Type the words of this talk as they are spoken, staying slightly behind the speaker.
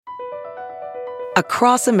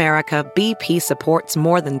Across America, BP supports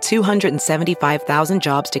more than 275,000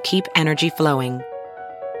 jobs to keep energy flowing.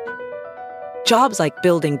 Jobs like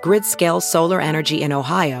building grid-scale solar energy in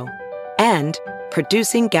Ohio and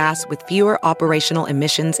producing gas with fewer operational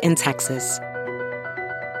emissions in Texas.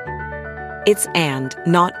 It's and,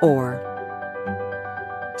 not or.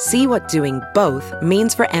 See what doing both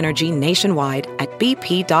means for energy nationwide at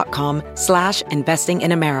bp.com/investing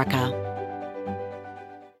in America.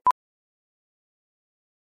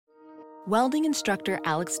 Welding instructor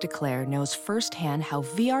Alex DeClaire knows firsthand how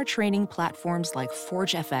VR training platforms like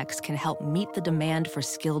ForgeFX can help meet the demand for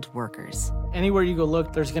skilled workers. Anywhere you go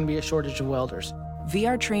look, there's going to be a shortage of welders.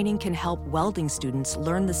 VR training can help welding students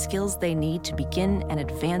learn the skills they need to begin and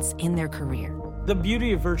advance in their career. The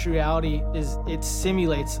beauty of virtual reality is it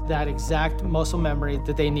simulates that exact muscle memory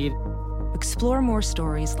that they need. Explore more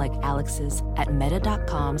stories like Alex's at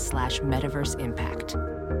meta.com/metaverseimpact.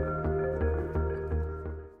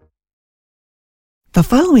 The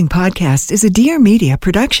following podcast is a Dear Media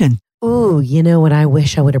production. Ooh, you know what I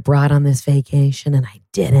wish I would have brought on this vacation and I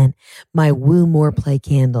didn't? My Woo More Play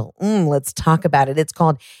candle. Let's talk about it. It's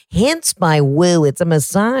called Hints by Woo. It's a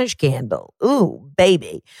massage candle. Ooh,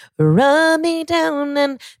 baby. Rub me down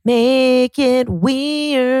and make it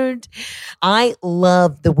weird. I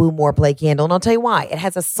love the Woo More Play candle, and I'll tell you why. It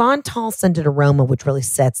has a Santal scented aroma, which really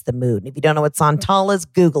sets the mood. And if you don't know what Santal is,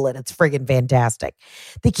 Google it. It's friggin' fantastic.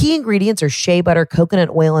 The key ingredients are shea butter, coconut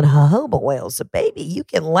oil, and jojoba oil. So, baby, you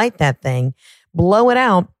can light that thing, blow it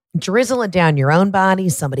out, drizzle it down your own body,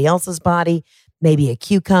 somebody else's body, maybe a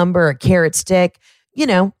cucumber, a carrot stick,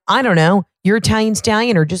 I don't know, your Italian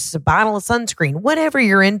stallion or just a bottle of sunscreen, whatever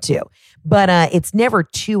you're into. But it's never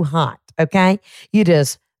too hot, okay? You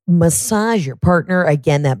just massage your partner.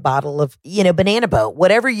 Again, that bottle of, banana boat,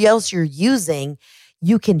 whatever else you're using,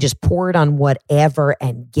 you can just pour it on whatever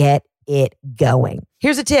and get it going.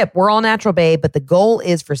 Here's a tip. We're all natural, babe, but the goal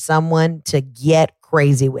is for someone to get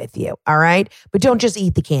crazy with you. All right. But don't just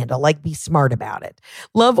eat the candle. Be smart about it.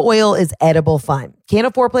 Love oil is edible fun.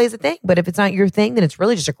 Candle foreplay is a thing, but if it's not your thing, then it's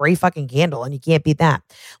really just a great fucking candle and you can't beat that.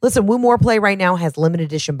 Listen, Woo More Play right now has limited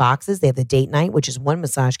edition boxes. They have the date night, which is one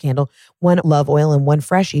massage candle, one love oil, and one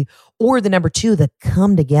freshie, or the number 2, the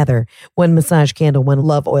come together, one massage candle, one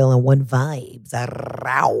love oil, and one vibes.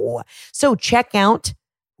 So check out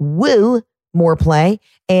Woo More Play.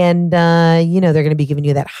 And, they're going to be giving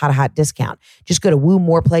you that hot discount. Just go to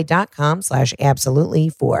woomoreplay.com/absolutely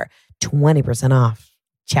for 20% off.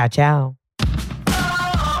 Ciao, ciao.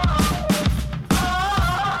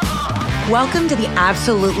 Welcome to the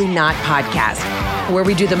Absolutely Not podcast, where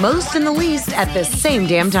we do the most and the least at the same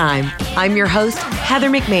damn time. I'm your host, Heather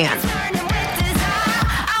McMahon.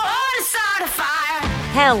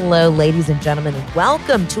 Hello, ladies and gentlemen, and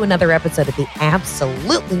welcome to another episode of the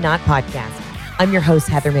Absolutely Not podcast. I'm your host,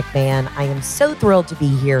 Heather McMahon. I am so thrilled to be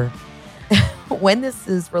here. When this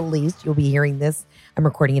is released, you'll be hearing this. I'm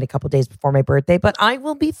recording it a couple days before my birthday, but I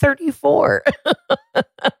will be 34.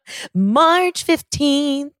 March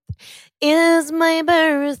 15th is my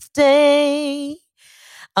birthday.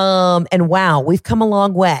 And wow, we've come a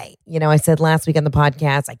long way. I said last week on the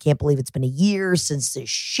podcast, I can't believe it's been a year since this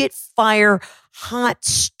shit fire, hot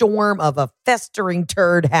storm of a festering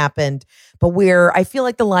turd happened. But I feel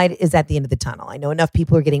like the light is at the end of the tunnel. I know enough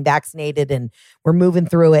people are getting vaccinated and we're moving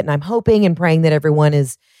through it. And I'm hoping and praying that everyone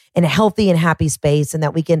is in a healthy and happy space and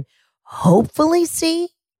that we can hopefully see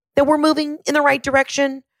that we're moving in the right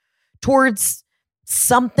direction towards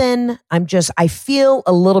something. I feel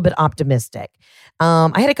a little bit optimistic. I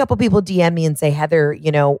had a couple people DM me and say, Heather,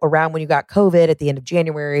 around when you got COVID at the end of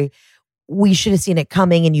January, we should have seen it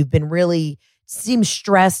coming and you've been really seem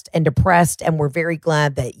stressed and depressed. And we're very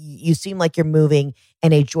glad that you seem like you're moving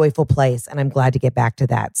in a joyful place. And I'm glad to get back to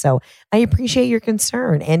that. So I appreciate your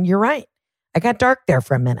concern. And you're right. I got dark there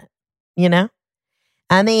for a minute, I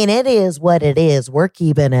mean, it is what it is. We're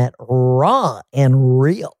keeping it raw and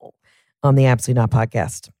real on the Absolutely Not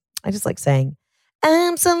podcast. I just like saying,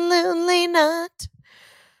 absolutely not.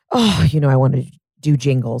 Oh, I want to do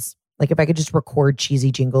jingles. If I could just record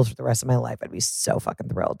cheesy jingles for the rest of my life, I'd be so fucking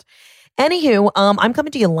thrilled. Anywho, I'm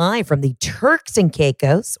coming to you live from the Turks and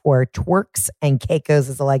Caicos, or Twerks and Caicos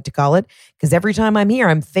as I like to call it, because every time I'm here,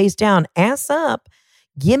 I'm face down, ass up.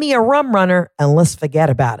 Give me a rum runner and let's forget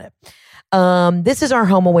about it. This is our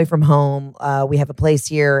home away from home. We have a place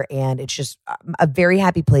here and it's just a very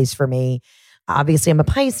happy place for me. Obviously, I'm a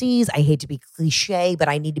Pisces. I hate to be cliche, but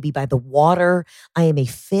I need to be by the water. I am a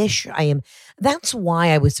fish. That's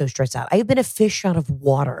why I was so stressed out. I have been a fish out of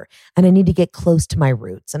water and I need to get close to my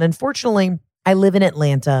roots. And unfortunately, I live in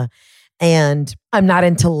Atlanta and I'm not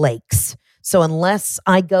into lakes. So unless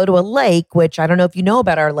I go to a lake, which I don't know if you know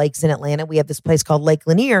about our lakes in Atlanta, we have this place called Lake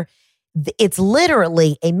Lanier. It's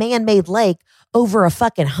literally a man-made lake over a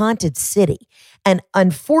fucking haunted city. And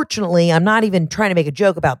unfortunately, I'm not even trying to make a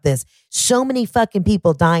joke about this. So many fucking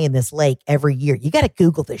people die in this lake every year. You got to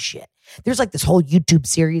Google this shit. There's like this whole YouTube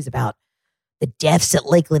series about the deaths at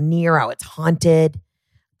Lake Lanier, how it's haunted.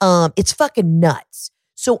 It's fucking nuts.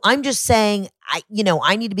 So I'm just saying, I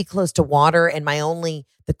need to be close to water, and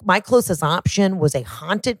my closest option was a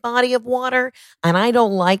haunted body of water, and I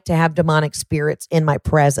don't like to have demonic spirits in my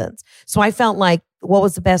presence. So I felt like, what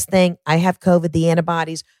was the best thing? I have COVID, the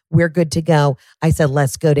antibodies, we're good to go. I said,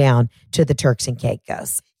 let's go down to the Turks and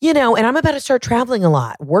Caicos. And I'm about to start traveling a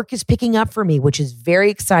lot. Work is picking up for me, which is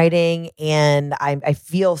very exciting, and I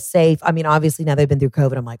feel safe. I mean, obviously now they've been through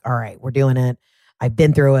COVID, I'm like, all right, we're doing it. I've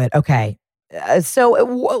been through it. Okay. So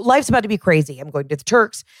life's about to be crazy. I'm going to the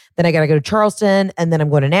Turks, then I got to go to Charleston, and then I'm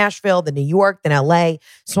going to Nashville, then New York, then LA.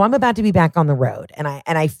 So I'm about to be back on the road. And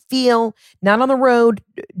I feel not on the road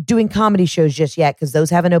doing comedy shows just yet because those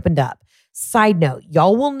haven't opened up. Side note,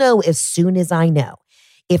 y'all will know as soon as I know.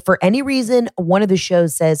 If for any reason one of the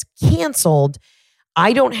shows says canceled,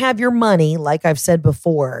 I don't have your money, like I've said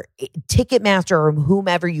before. Ticketmaster or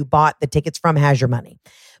whomever you bought the tickets from has your money.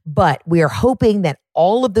 But we are hoping that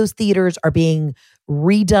all of those theaters are being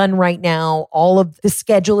redone right now. All of the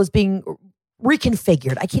schedule is being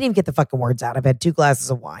reconfigured. I can't even get the fucking words out. I've had 2 glasses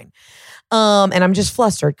of wine. And I'm just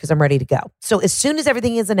flustered because I'm ready to go. So as soon as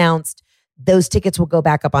everything is announced, those tickets will go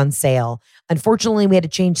back up on sale. Unfortunately, we had to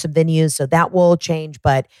change some venues, so that will change.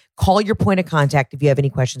 But call your point of contact if you have any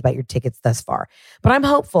questions about your tickets thus far. But I'm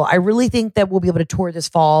hopeful. I really think that we'll be able to tour this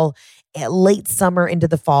fall, late summer into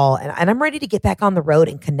the fall. And I'm ready to get back on the road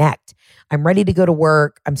and connect. I'm ready to go to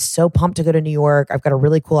work. I'm so pumped to go to New York. I've got a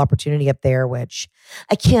really cool opportunity up there, which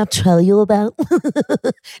I can't tell you about.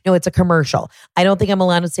 No, it's a commercial. I don't think I'm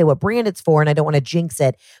allowed to say what brand it's for, and I don't want to jinx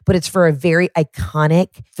it, but it's for a very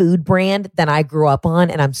iconic food brand that I grew up on,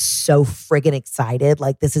 and I'm so friggin' excited.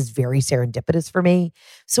 Like, this is very serendipitous for me.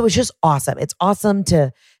 So it's just awesome. It's awesome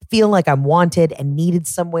to feel like I'm wanted and needed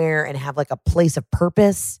somewhere and have like a place of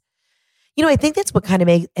purpose. I think that's what kind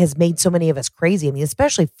of has made so many of us crazy. I mean,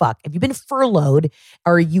 especially if you've been furloughed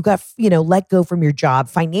or you got, let go from your job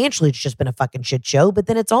financially, it's just been a fucking shit show. But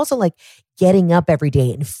then it's also like getting up every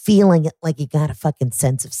day and feeling like you got a fucking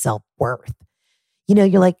sense of self-worth. You're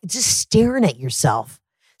like just staring at yourself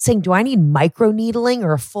saying, do I need microneedling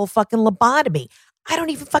or a full fucking lobotomy? I don't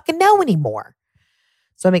even fucking know anymore.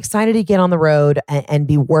 So I'm excited to get on the road and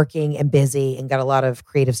be working and busy and got a lot of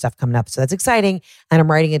creative stuff coming up. So that's exciting. And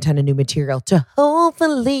I'm writing a ton of new material to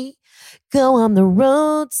hopefully go on the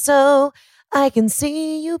road so I can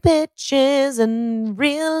see you bitches in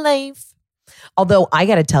real life. Although I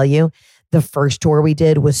got to tell you, the first tour we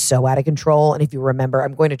did was so out of control. And if you remember,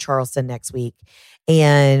 I'm going to Charleston next week.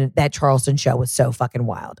 And that Charleston show was so fucking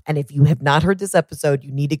wild. And if you have not heard this episode,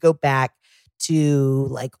 you need to go back to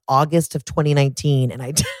like August of 2019, and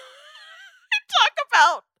I talk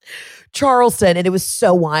about Charleston, and it was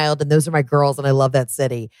so wild, and those are my girls, and I love that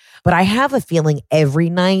city. But I have a feeling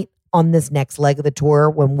every night on this next leg of the tour,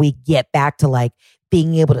 when we get back to like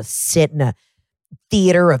being able to sit in a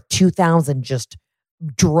theater of 2,000 just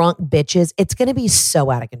drunk bitches, it's going to be so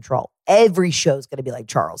out of control. Every show is going to be like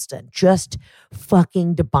Charleston, just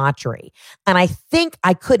fucking debauchery. And I think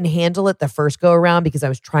I couldn't handle it the first go around because I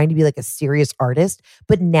was trying to be like a serious artist.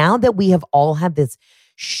 But now that we have all had this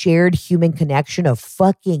shared human connection of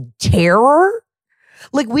fucking terror,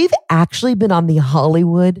 like we've actually been on the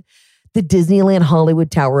Disneyland Hollywood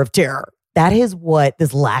Tower of Terror. That is what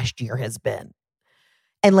this last year has been.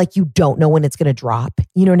 And like, you don't know when it's going to drop.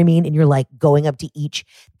 You know what I mean? And you're like going up to each.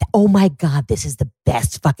 Oh my God, this is the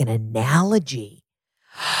best fucking analogy.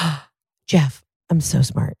 Jeff, I'm so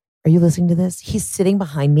smart. Are you listening to this? He's sitting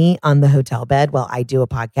behind me on the hotel bed while I do a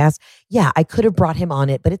podcast. Yeah, I could have brought him on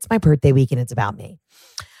it, but it's my birthday week and it's about me.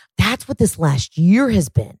 That's what this last year has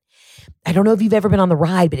been. I don't know if you've ever been on the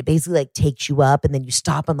ride, but it basically like takes you up and then you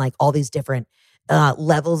stop on like all these different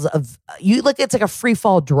levels of, it's like a free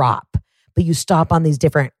fall drop. But you stop on these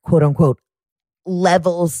different quote unquote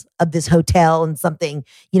levels of this hotel and something,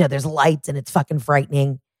 there's lights and it's fucking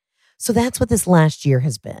frightening. So that's what this last year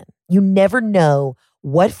has been. You never know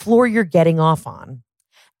what floor you're getting off on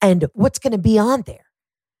and what's going to be on there.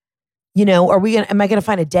 Am I going to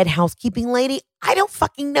find a dead housekeeping lady? I don't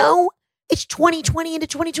fucking know. It's 2020 into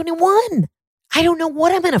 2021. I don't know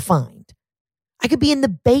what I'm going to find. I could be in the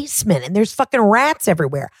basement and there's fucking rats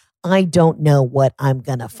everywhere. I don't know what I'm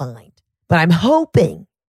going to find. But I'm hoping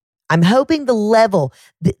the level,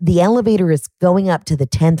 the elevator is going up to the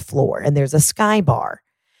 10th floor and there's a sky bar.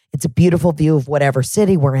 It's a beautiful view of whatever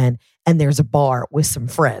city we're in. And there's a bar with some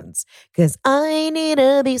friends because I need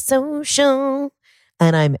to be social.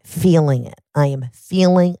 And I'm feeling it. I am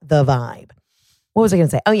feeling the vibe. What was I going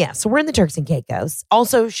to say? Oh, yeah. So we're in the Turks and Caicos.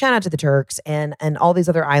 Also, shout out to the Turks and all these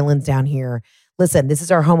other islands down here. Listen, this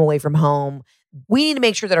is our home away from home. We need to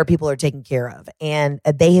make sure that our people are taken care of. And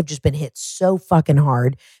they have just been hit so fucking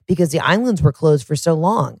hard because the islands were closed for so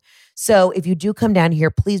long. So if you do come down here,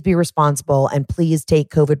 please be responsible and please take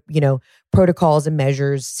COVID, protocols and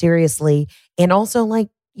measures seriously. And also,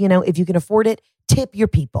 if you can afford it, tip your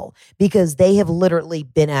people because they have literally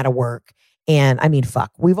been out of work. And I mean,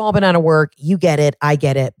 fuck, we've all been out of work. You get it. I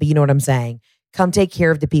get it. But you know what I'm saying? Come take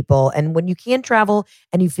care of the people. And when you can travel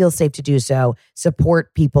and you feel safe to do so,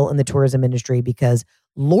 support people in the tourism industry because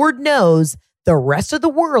Lord knows the rest of the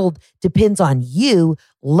world depends on you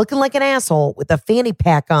looking like an asshole with a fanny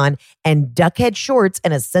pack on and duckhead shorts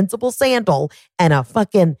and a sensible sandal and a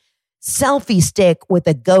fucking selfie stick with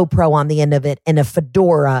a GoPro on the end of it and a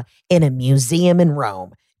fedora in a museum in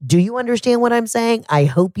Rome. Do you understand what I'm saying? I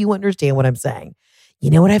hope you understand what I'm saying. You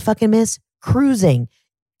know what I fucking miss? Cruising.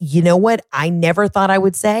 You know what I never thought I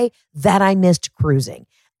would say? That I missed cruising.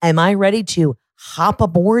 Am I ready to hop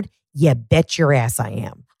aboard? You bet your ass I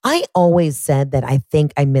am. I always said that I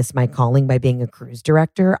think I miss my calling by being a cruise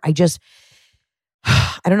director. I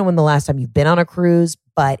don't know when the last time you've been on a cruise,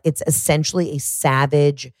 but it's essentially a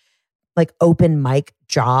savage, open mic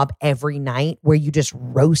job every night where you just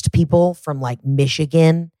roast people from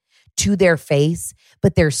Michigan to their face,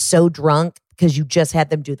 but they're so drunk because you just had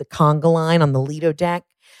them do the conga line on the Lido deck.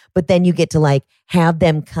 But then you get to have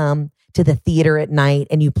them come to the theater at night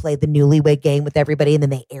and you play the Newlywed Game with everybody and then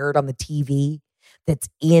they air it on the TV that's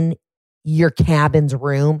in your cabin's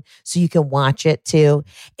room so you can watch it too.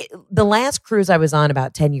 The last cruise I was on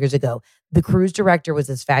about 10 years ago, the cruise director was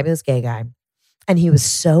this fabulous gay guy and he was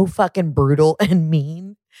so fucking brutal and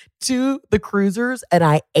mean to the cruisers and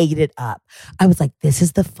I ate it up. I was like, this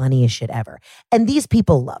is the funniest shit ever. And these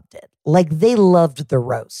people loved it. They loved the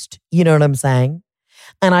roast. You know what I'm saying?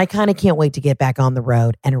 And I kind of can't wait to get back on the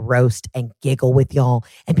road and roast and giggle with y'all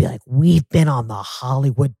and be like, we've been on the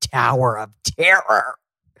Hollywood Tower of Terror.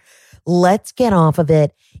 Let's get off of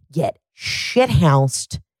it, get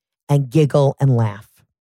shit-housed, and giggle and laugh.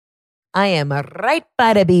 I am right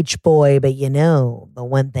by the beach, boy, but the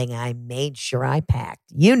one thing I made sure I packed.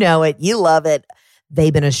 You know it. You love it.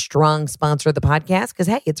 They've been a strong sponsor of the podcast because,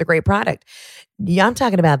 hey, it's a great product. I'm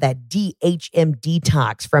talking about that DHM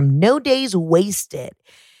Detox from No Days Wasted.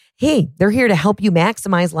 Hey, they're here to help you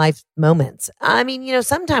maximize life moments. I mean,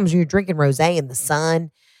 sometimes when you're drinking rosé in the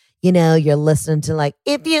sun, you're listening to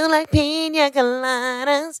if you like pina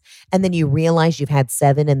coladas, and then you realize you've had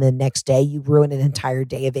 7 and the next day you ruin an entire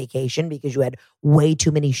day of vacation because you had way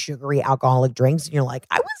too many sugary alcoholic drinks. And you're like,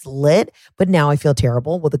 I was lit, but now I feel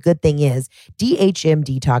terrible. Well, the good thing is DHM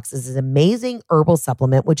Detox is an amazing herbal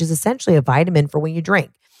supplement, which is essentially a vitamin for when you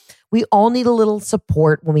drink. We all need a little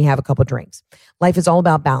support when we have a couple drinks. Life is all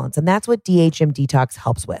about balance, and that's what DHM Detox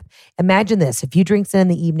helps with. Imagine this. If you drink in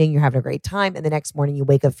the evening, you're having a great time, and the next morning you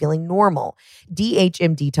wake up feeling normal.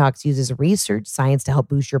 DHM Detox uses research science to help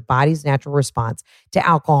boost your body's natural response to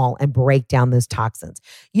alcohol and break down those toxins.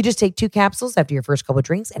 You just take 2 capsules after your first couple of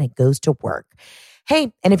drinks, and it goes to work.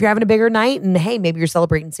 Hey, and if you're having a bigger night and hey, maybe you're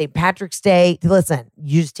celebrating St. Patrick's Day, listen,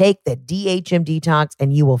 you just take the DHM Detox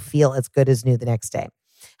and you will feel as good as new the next day.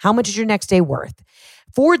 How much is your next day worth?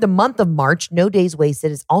 For the month of March, No Days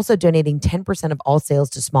Wasted is also donating 10% of all sales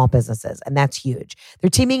to small businesses, and that's huge. They're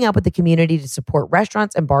teaming up with the community to support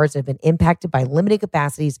restaurants and bars that have been impacted by limited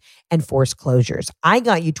capacities and forced closures. I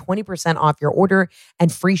got you 20% off your order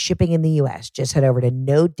and free shipping in the U.S. Just head over to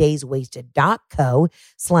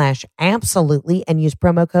nodayswasted.co/absolutely and use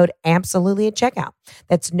promo code absolutely at checkout.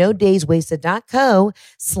 That's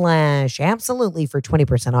nodayswasted.co/absolutely for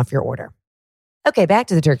 20% off your order. Okay, back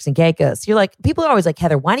to the Turks and Caicos. You're like, people are always like,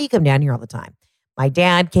 Heather, why do you come down here all the time? My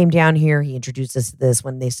dad came down here. He introduced us to this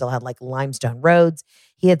when they still had limestone roads.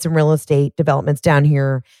 He had some real estate developments down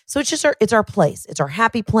here. So it's just it's our place. It's our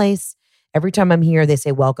happy place. Every time I'm here, they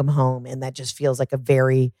say, welcome home. And that just feels like a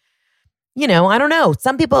very, I don't know.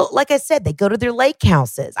 Some people, like I said, they go to their lake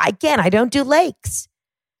houses. I don't do lakes.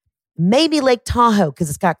 Maybe Lake Tahoe because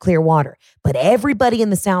it's got clear water. But everybody in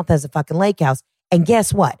the South has a fucking lake house. And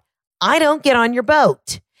guess what? I don't get on your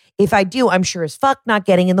boat. If I do, I'm sure as fuck not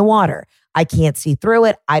getting in the water. I can't see through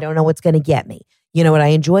it. I don't know what's going to get me. You know what I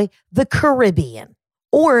enjoy? The Caribbean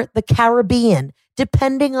or the Caribbean,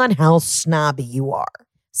 depending on how snobby you are.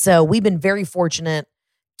 So we've been very fortunate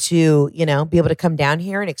to, be able to come down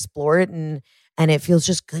here and explore it. And it feels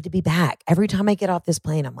just good to be back. Every time I get off this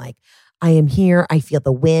plane, I'm like, I am here. I feel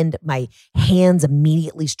the wind. My hands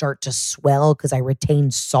immediately start to swell because I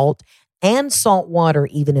retain salt and salt water,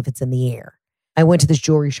 even if it's in the air. I went to this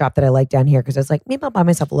jewelry shop that I like down here because I was like, maybe I'll buy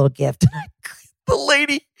myself a little gift. The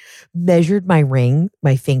lady measured my ring,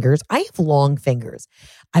 my fingers. I have long fingers.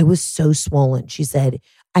 I was so swollen. She said,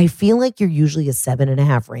 I feel like you're usually a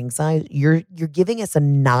 7.5 ring size. You're giving us a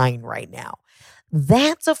 9 right now.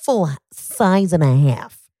 That's a full size and a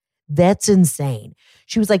half. That's insane.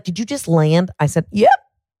 She was like, did you just land? I said, yep.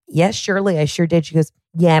 Yes, Shirley, I sure did. She goes,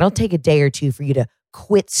 yeah, it'll take a day or two for you to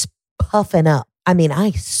quit puffing up. I mean,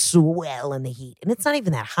 I swell in the heat, and it's not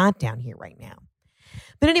even that hot down here right now.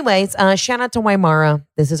 But anyways, shout out to Waimara.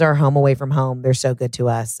 This is our home away from home. They're so good to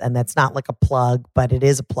us. And that's not like a plug, but it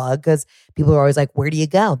is a plug because people are always like, where do you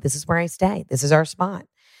go? This is where I stay. This is our spot.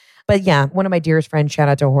 But yeah, one of my dearest friends, shout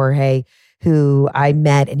out to Jorge, who I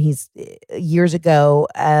met, and he's years ago,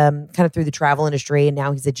 kind of through the travel industry. And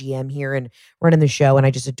now he's a GM here and running the show. And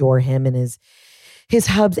I just adore him and his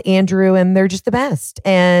hubs, Andrew, and they're just the best.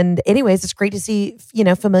 And anyways, it's great to see,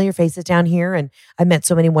 familiar faces down here. And I met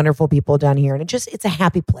so many wonderful people down here, and it's a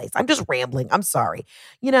happy place. I'm just rambling. I'm sorry.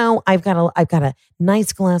 I've got a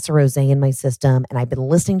nice glass of rosé in my system, and I've been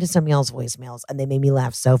listening to some of y'all's voicemails, and they made me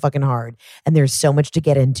laugh so fucking hard. And there's so much to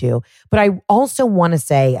get into. But I also want to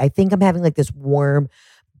say, I think I'm having like this warm,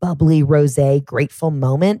 bubbly rosé, grateful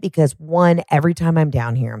moment because one, every time I'm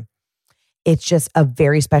down here, it's just a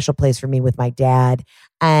very special place for me with my dad.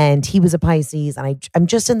 And he was a Pisces. And I'm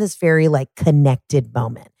just in this very like connected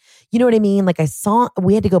moment. You know what I mean? Like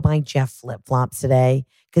we had to go buy Jeff flip-flops today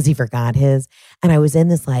because he forgot his. And I was in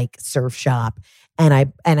this like surf shop and I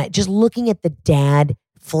just looking at the dad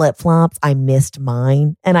flip-flops, I missed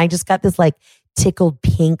mine. And I just got this like tickled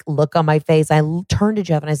pink look on my face. I turned to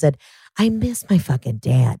Jeff and I said, I miss my fucking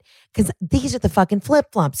dad because these are the fucking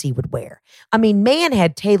flip-flops he would wear. I mean, man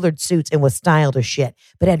had tailored suits and was styled as shit,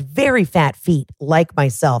 but had very fat feet like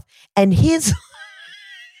myself. And his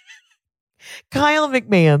Kyle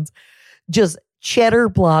McMahon's just cheddar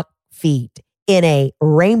block feet in a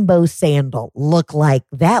rainbow sandal look like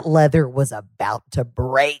that leather was about to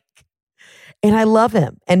break. And I love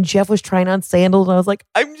him. And Jeff was trying on sandals and I was like,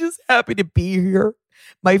 I'm just happy to be here.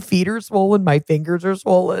 My feet are swollen. My fingers are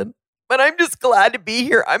swollen. But I'm just glad to be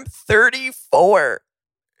here. I'm 34.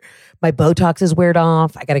 My Botox is weared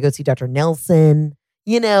off. I got to go see Dr. Nelson.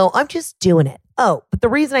 I'm just doing it. Oh, but the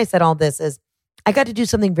reason I said all this is I got to do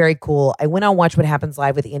something very cool. I went on Watch What Happens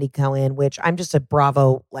Live with Andy Cohen, which I'm just a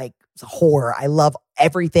Bravo like whore. I love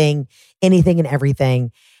everything, anything and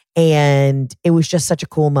everything. And it was just such a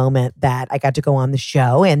cool moment that I got to go on the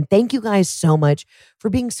show. And thank you guys so much for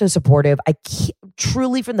being so supportive. I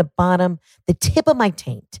truly, from the bottom, the tip of my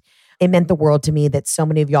taint, it meant the world to me that so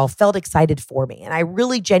many of y'all felt excited for me. And I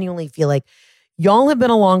really genuinely feel like y'all have been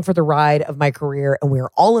along for the ride of my career and we're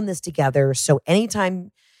all in this together. So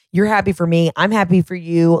anytime you're happy for me, I'm happy for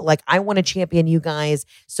you. Like I want to champion you guys.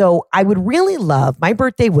 So I would really love my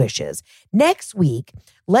birthday wishes. Next week,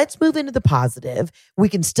 let's move into the positive. We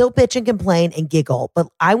can still bitch and complain and giggle, but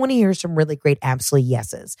I want to hear some really great absolute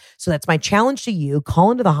yeses. So that's my challenge to you.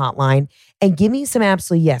 Call into the hotline and give me some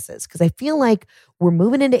absolute yeses because I feel like we're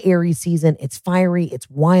moving into Aries season. It's fiery, it's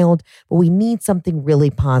wild, but we need something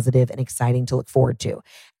really positive and exciting to look forward to.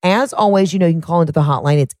 As always, you can call into the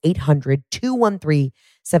hotline. It's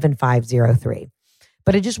 800-213-7503.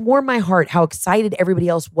 But it just warmed my heart how excited everybody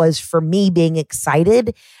else was for me being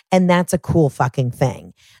excited. And that's a cool fucking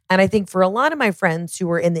thing. And I think for a lot of my friends who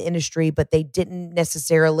were in the industry, but they didn't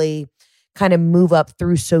necessarily kind of move up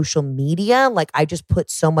through social media, like I just put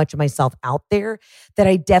so much of myself out there that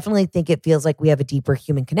I definitely think it feels like we have a deeper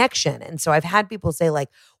human connection. And so I've had people say like,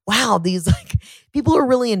 wow, these like people are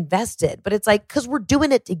really invested, but it's like, because we're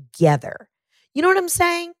doing it together. You know what I'm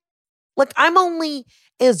saying? Like I'm only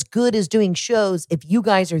as good as doing shows if you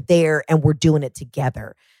guys are there and we're doing it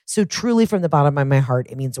together. So truly from the bottom of my heart,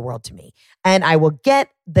 it means the world to me. And I will get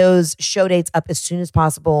those show dates up as soon as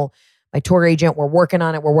possible. My tour agent, we're working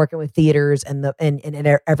on it. We're working with theaters and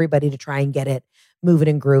everybody to try and get it moving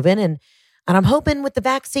and grooving. And I'm hoping with the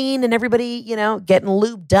vaccine and everybody, getting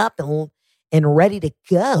lubed up and ready to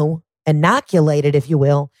go, inoculated, if you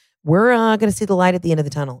will, we're going to see the light at the end of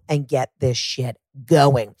the tunnel and get this shit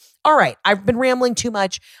going. All right. I've been rambling too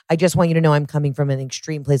much. I just want you to know I'm coming from an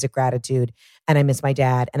extreme place of gratitude and I miss my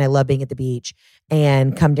dad and I love being at the beach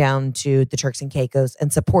and come down to the Turks and Caicos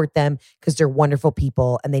and support them because they're wonderful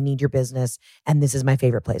people and they need your business. And this is my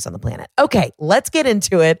favorite place on the planet. Okay, let's get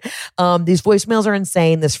into it. These voicemails are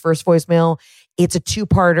insane. This first voicemail It's a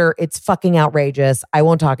two-parter. It's fucking outrageous. I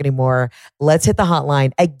won't talk anymore. Let's hit the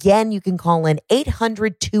hotline. Again, you can call in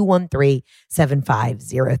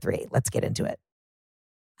 800-213-7503. Let's get into it.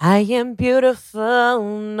 I am beautiful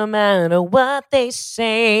no matter what they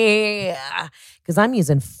say. Because I'm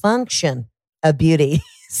using Function of Beauty.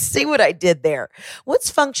 See what I did there? What's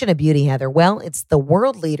Function of Beauty, Heather? Well, it's the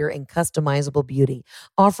world leader in customizable beauty,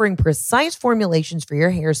 offering precise formulations for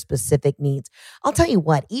your hair's specific needs. I'll tell you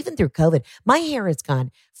what, even through COVID, my hair has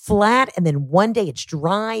gone flat, and then one day it's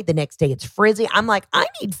dry, the next day it's frizzy. I'm like, I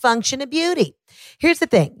need Function of Beauty. Here's the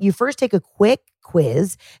thing. You first take a quick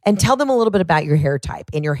quiz and tell them a little bit about your hair type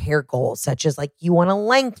and your hair goals, such as like you want to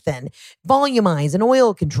lengthen, volumize, and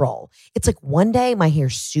oil control. It's like one day my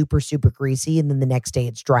hair's super, super greasy, and then the next day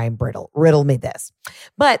it's dry and brittle. Riddle me this.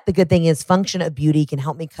 But the good thing is Function of Beauty can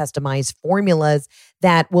help me customize formulas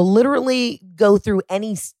that will literally go through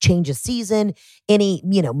any change of season, any,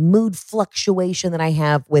 mood fluctuation that I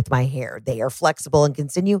have with my hair. They are flexible and can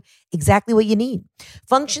send you exactly what you need.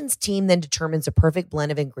 Function's team then determines the perfect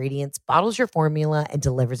blend of ingredients, bottles your formula, and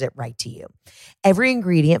delivers it right to you. Every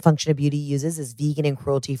ingredient Function of Beauty uses is vegan and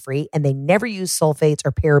cruelty-free, and they never use sulfates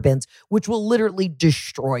or parabens, which will literally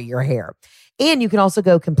destroy your hair. And you can also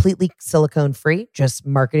go completely silicone-free. Just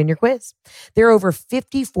mark it in your quiz. There are over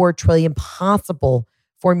 54 trillion possible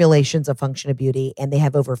formulations of Function of Beauty, and they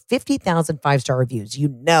have over 50,000 five-star reviews. You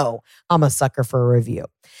know I'm a sucker for a review.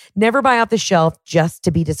 Never buy off the shelf just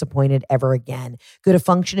to be disappointed ever again. Go to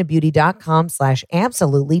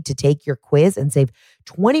functionofbeauty.com/absolutely to take your quiz and save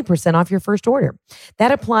 20% off your first order.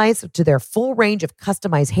 That applies to their full range of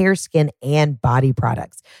customized hair, skin, and body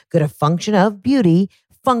products. Go to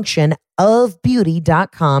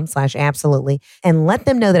functionofbeauty.com/absolutely and let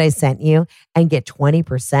them know that I sent you and get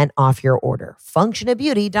 20% off your order.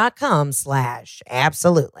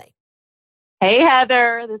 Functionofbeauty.com/absolutely. Hey,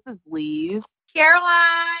 Heather. This is Lee,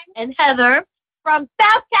 Caroline, and Heather from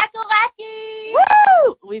South Kakalaki.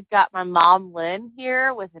 Woo! We've got my mom, Lynn,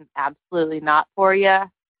 here with an absolutely not for you.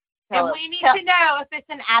 And we need to know if it's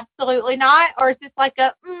an absolutely not or is this like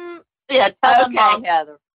a, Yeah, tell them, Mom. Okay,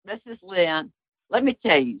 Heather. This is Lynn. Let me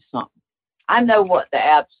tell you something. I know what the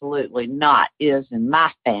absolutely not is in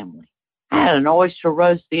my family. I had an oyster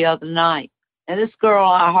roast the other night, and this girl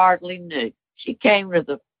I hardly knew. She came to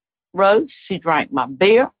the roast. She drank my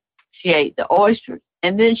beer. She ate the oysters,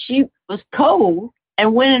 and then she was cold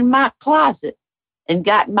and went in my closet and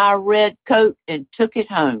got my red coat and took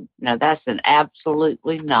it home. Now, that's an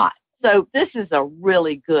absolutely not. So this is a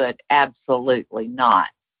really good absolutely not.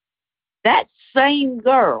 That same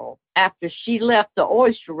girl, after she left the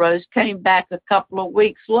oyster roast, came back a couple of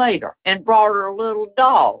weeks later and brought her a little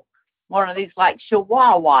dog, one of these like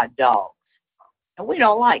Chihuahua dogs. And we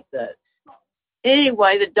don't like those.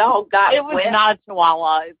 Anyway, the dog got It was wet. not a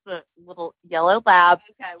Chihuahua. It's a little yellow lab.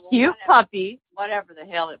 Okay, well, Cute puppy. whatever the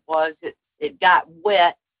hell it was, it got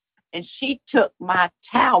wet. And she took my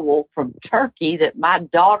towel from Turkey that my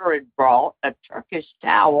daughter had brought, a Turkish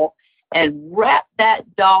towel, and wrapped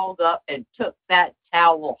that dog up and took that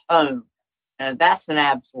towel home. And that's an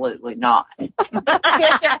absolutely not.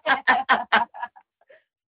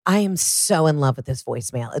 I am so in love with this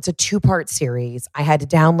voicemail. It's a 2-part series. I had to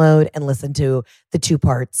download and listen to the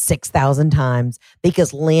 2-part 6,000 times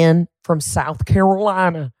because Lynn from South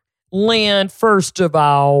Carolina. Lynn, first of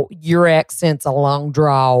all, your accent's a long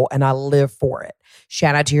draw and I live for it.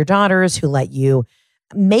 Shout out to your daughters who let you,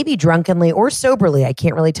 maybe drunkenly or soberly, I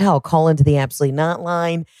can't really tell, call into the absolutely not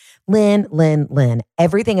line. Lynn,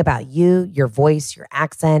 everything about you, your voice, your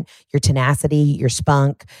accent, your tenacity, your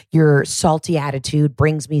spunk, your salty attitude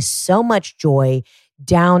brings me so much joy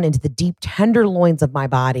down into the deep tenderloins of my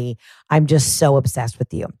body. I'm just so obsessed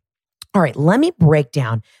with you. All right, let me break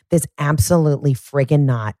down this absolutely friggin'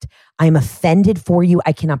 not. I'm offended for you.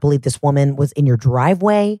 I cannot believe this woman was in your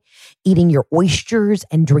driveway, eating your oysters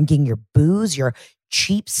and drinking your booze, your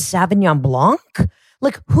cheap Sauvignon Blanc.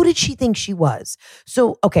 Like, who did she think she was?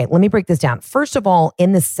 So, okay, let me break this down. First of all,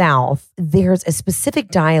 in the South, there's a specific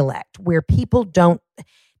dialect where people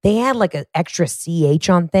they add like an extra CH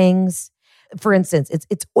on things. For instance,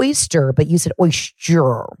 it's oyster, but you said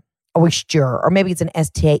oyster, or maybe it's an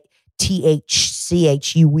STHCHUER.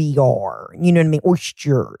 You know what I mean?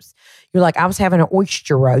 Oysters. You're like, I was having an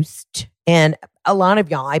oyster roast. And a lot of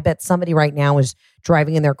y'all, I bet somebody right now is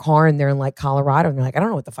driving in their car and they're in like Colorado and they're like, I don't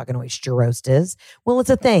know what the fucking oyster roast is. Well,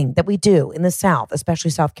 it's a thing that we do in the South,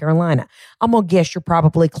 especially South Carolina. I'm going to guess you're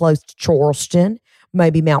probably close to Charleston,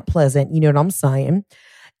 maybe Mount Pleasant. You know what I'm saying?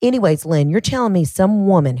 Anyways, Lynn, you're telling me some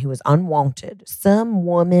woman who is unwanted, some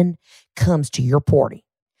woman comes to your party.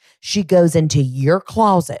 She goes into your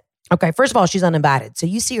closet. Okay, first of all, she's uninvited. So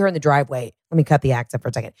you see her in the driveway. Let me cut the accent for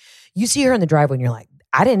a second. You see her in the driveway and you're like,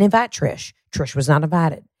 I didn't invite Trish. Trish was not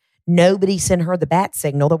invited. Nobody sent her the bat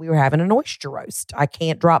signal that we were having an oyster roast. I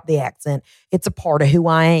can't drop the accent. It's a part of who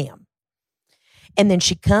I am. And then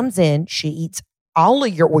she comes in, she eats all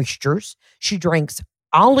of your oysters. She drinks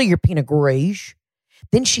all of your Pinot Gris.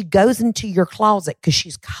 Then she goes into your closet because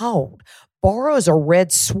she's cold, borrows a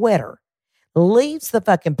red sweater, leaves the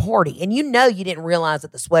fucking party. And you know you didn't realize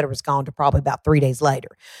that the sweater was gone to probably about 3 days later.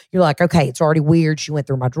 You're like, okay, it's already weird. She went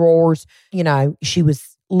through my drawers. You know, she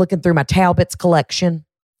was looking through my Talbot's collection.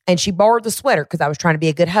 And she borrowed the sweater because I was trying to be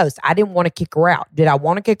a good host. I didn't want to kick her out. Did I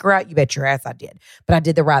want to kick her out? You bet your ass I did. But I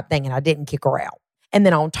did the right thing and I didn't kick her out. And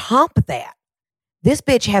then on top of that, this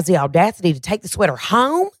bitch has the audacity to take the sweater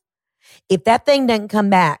home. If that thing doesn't come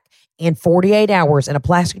back in 48 hours in a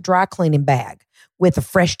plastic dry cleaning bag with a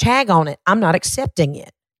fresh tag on it, I'm not accepting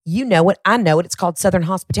it. You know it. I know it. It's called Southern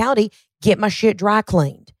hospitality. Get my shit dry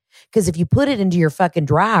cleaned. Because if you put it into your fucking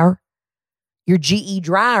dryer, your GE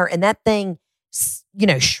dryer, and that thing, you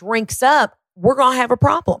know, shrinks up, we're going to have a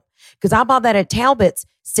problem. Because I bought that at Talbot's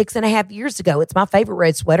 6.5 years ago. It's my favorite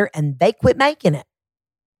red sweater, and they quit making it,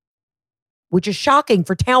 which is shocking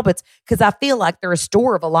for Talbot's because I feel like they're a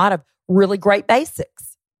store of a lot of really great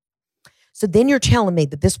basics. So then you're telling me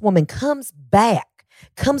that this woman comes back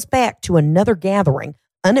to another gathering,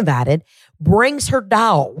 uninvited, brings her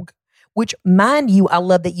dog, which, mind you, I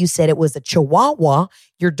love that you said it was a Chihuahua.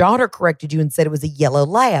 Your daughter corrected you and said it was a yellow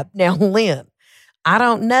lab. Now, Lynn, I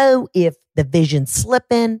don't know if the vision's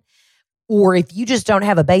slipping or if you just don't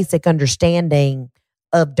have a basic understanding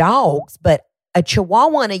of dogs, but a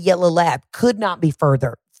Chihuahua and a yellow lab could not be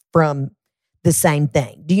further from the same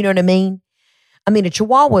thing. Do you know what I mean? I mean, a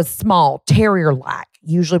Chihuahua is small, terrier-like,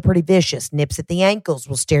 usually pretty vicious, nips at the ankles,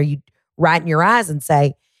 will stare you right in your eyes and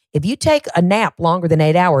say, if you take a nap longer than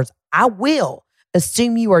 8 hours, I will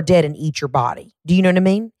assume you are dead and eat your body. Do you know what I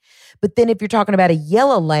mean? But then if you're talking about a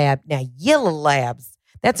yellow lab, now yellow labs,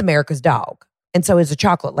 that's America's dog. And so is a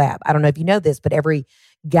chocolate lab. I don't know if you know this, but every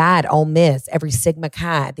guy at Ole Miss, every Sigma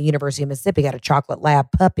Chi at the University of Mississippi got a chocolate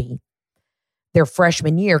lab puppy their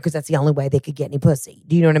freshman year because that's the only way they could get any pussy.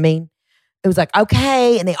 Do you know what I mean? It was like,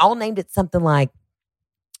 okay. And they all named it something like,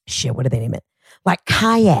 shit, what did they name it? Like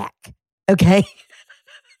kayak. Okay.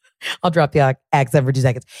 I'll drop the accent for 2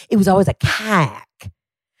 seconds. It was always a kayak.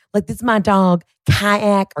 Like, this is my dog,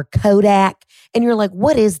 kayak or Kodak. And you're like,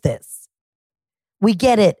 what is this? We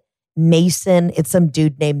get it. Mason. It's some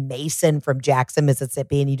dude named Mason from Jackson,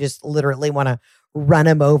 Mississippi. And you just literally want to run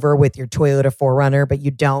him over with your Toyota 4Runner, but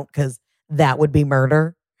you don't because that would be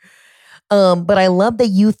murder. But I love that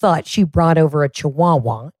you thought she brought over a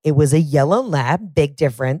Chihuahua. It was a yellow lab, big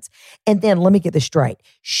difference. And then let me get this straight.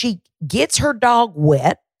 She gets her dog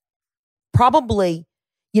wet, probably,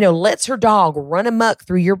 you know, lets her dog run amok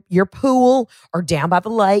through your pool or down by the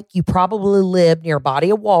lake. You probably live near a body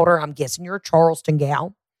of water. I'm guessing you're a Charleston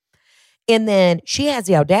gal. And then she has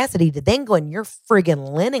the audacity to then go in your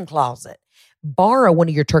friggin' linen closet, borrow one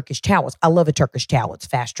of your Turkish towels. I love a Turkish towel. It's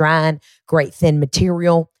fast drying, great thin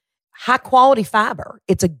material, high quality fiber.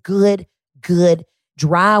 It's a good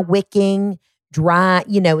dry wicking,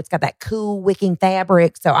 you know, it's got that cool wicking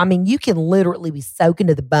fabric. So, I mean, you can literally be soaking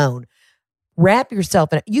to the bone. Wrap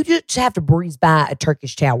yourself in it. You just have to breeze by a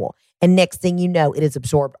Turkish towel. And next thing you know, it has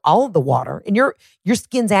absorbed all of the water. And your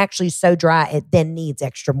skin's actually so dry, it then needs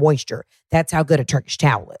extra moisture. That's how good a Turkish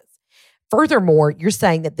towel is. Furthermore, you're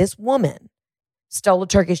saying that this woman stole a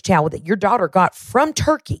Turkish towel that your daughter got from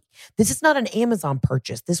Turkey. This is not an Amazon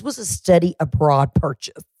purchase. This was a study abroad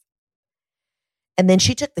purchase. And then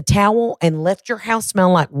she took the towel and left your house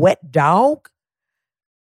smelling like wet dog,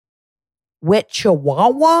 wet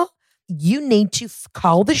Chihuahua. You need to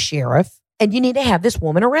call the sheriff and you need to have this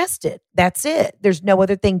woman arrested. That's it. There's no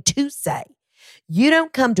other thing to say. You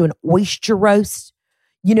don't come to an oyster roast,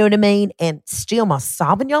 you know what I mean, and steal my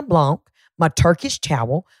Sauvignon Blanc, my Turkish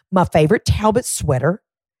towel, my favorite Talbot sweater,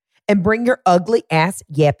 and bring your ugly ass,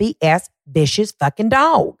 yappy ass, vicious fucking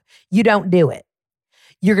dog. You don't do it.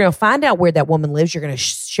 You're going to find out where that woman lives. You're going to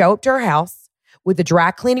show up to her house with a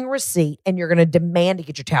dry cleaning receipt, and you're going to demand to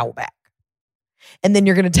get your towel back. And then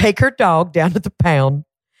you're going to take her dog down to the pound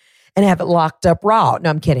and have it locked up raw. No,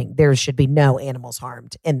 I'm kidding. There should be no animals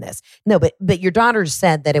harmed in this. No, but your daughter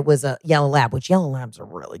said that it was a yellow lab, which yellow labs are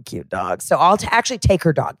really cute dogs. So I'll actually take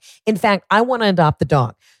her dog. In fact, I want to adopt the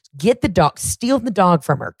dog. Get the dog, steal the dog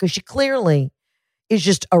from her because she clearly is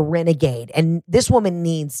just a renegade. And this woman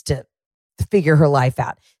needs to figure her life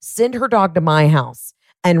out. Send her dog to my house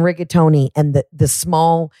and Rigatoni and the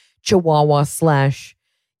small Chihuahua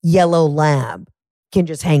 / yellow lab can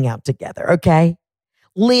just hang out together, okay?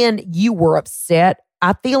 Lynn, you were upset.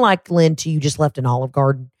 I feel like, Lynn, too, you just left an Olive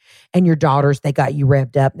Garden and your daughters, they got you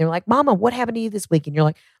revved up. And they're like, Mama, what happened to you this week? And you're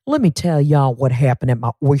like, let me tell y'all what happened at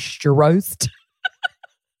my oyster roast.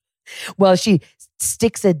 Well, she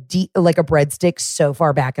sticks a breadstick so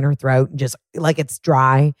far back in her throat and just like it's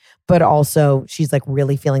dry, but also she's like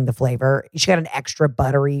really feeling the flavor. She got an extra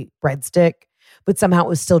buttery breadstick, but somehow it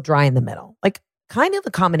was still dry in the middle. Like kind of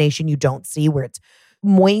the combination you don't see where it's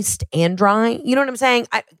moist and dry. You know what I'm saying?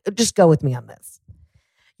 Just go with me on this.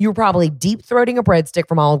 You were probably deep throating a breadstick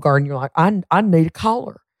from Olive Garden. You're like, I need a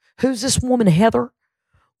caller. Who's this woman, Heather?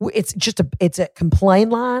 It's a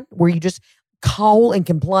complaint line where you just call and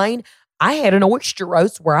complain. I had an oyster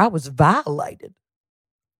roast where I was violated.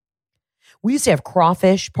 We used to have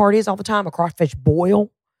crawfish parties all the time, a crawfish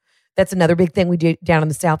boil. That's another big thing we do down in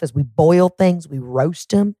the South is we boil things, we roast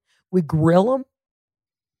them, we grill them.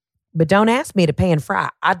 But don't ask me to pan fry.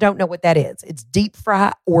 I don't know what that is. It's deep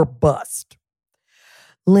fry or bust.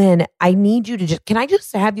 Lynn, I need you to can I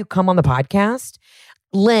just have you come on the podcast?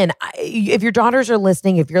 Lynn, if your daughters are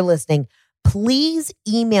listening, if you're listening, please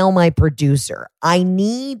email my producer. I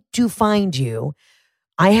need to find you.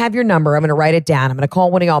 I have your number. I'm going to write it down. I'm going to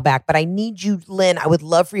call one of y'all back, but I need you, Lynn. I would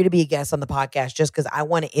love for you to be a guest on the podcast just because I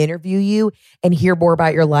want to interview you and hear more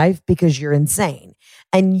about your life because you're insane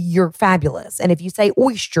and you're fabulous. And if you say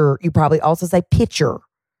oyster, you probably also say pitcher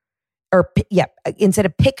instead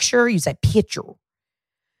of picture, you say pitcher.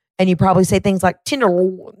 And you probably say things like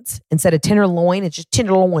tenderloins. Instead of tenderloin, it's just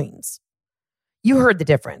tenderloins. You heard the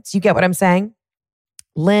difference. You get what I'm saying?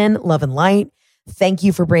 Lynn, love and light. Thank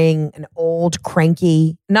you for bringing an old,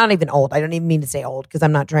 cranky, not even old. I don't even mean to say old because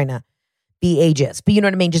I'm not trying to be ageist. But you know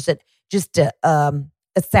what I mean? Just a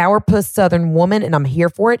sourpuss Southern woman, and I'm here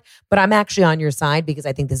for it. But I'm actually on your side because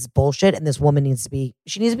I think this is bullshit, and this woman needs to be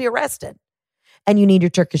arrested. And you need your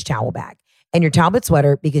Turkish towel bag and your Talbot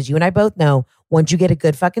sweater because you and I both know once you get a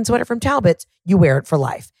good fucking sweater from Talbot's, you wear it for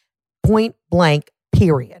life. Point blank,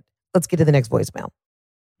 period. Let's get to the next voicemail.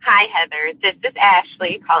 Hi, Heather. This is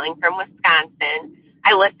Ashley calling from Wisconsin.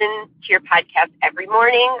 I listen to your podcast every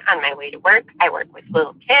morning on my way to work. I work with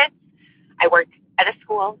little kids. I work at a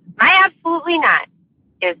school. My absolutely not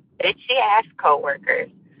is bitchy-ass coworkers.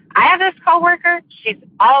 I have this coworker. She's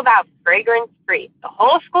all about fragrance-free. The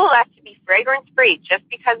whole school has to be fragrance-free just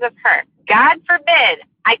because of her. God forbid,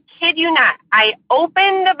 I kid you not, I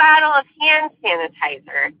opened a bottle of hand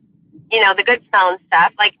sanitizer, the good smelling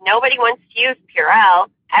stuff. Like, nobody wants to use Purell.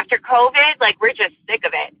 After COVID, we're just sick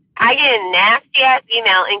of it. I get a nasty-ass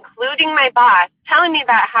email, including my boss, telling me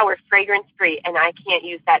about how we're fragrance-free, and I can't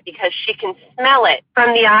use that because she can smell it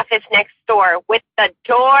from the office next door with the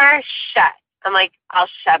door shut. I'm like, I'll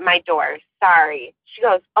shut my door. Sorry. She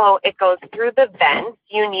goes, oh, it goes through the vents.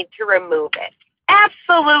 You need to remove it.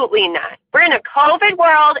 Absolutely not. We're in a COVID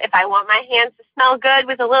world. If I want my hands to smell good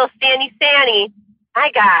with a little Sandy,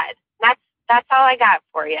 my God, that's all I got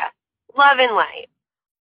for you. Love and light.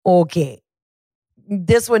 Okay.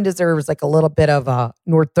 This one deserves a little bit of a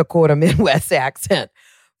North Dakota Midwest accent.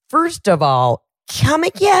 First of all, come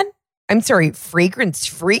again? I'm sorry,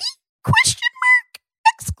 fragrance-free? Question mark?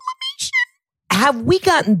 Exclamation. Have we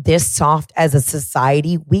gotten this soft as a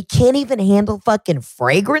society? We can't even handle fucking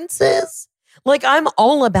fragrances? I'm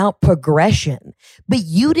all about progression, but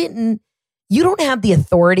you don't have the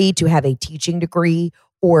authority to have a teaching degree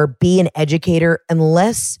or be an educator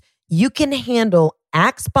unless you can handle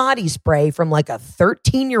Axe body spray from a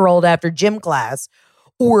 13-year-old after gym class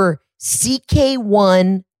or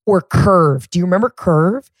CK1 or Curve. Do you remember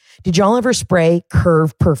Curve? Did y'all ever spray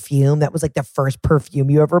Curve perfume? That was the first perfume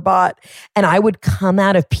you ever bought. And I would come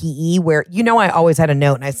out of PE where, I always had a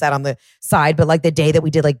note and I sat on the side, but the day that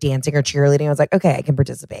we did dancing or cheerleading, I was like, okay, I can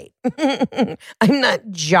participate. I'm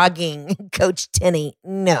not jogging, Coach Tenney.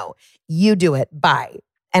 No, you do it. Bye.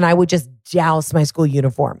 And I would just douse my school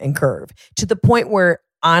uniform in Curve to the point where,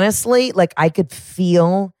 honestly, I could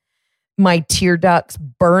feel my tear ducts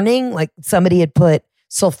burning. Somebody had put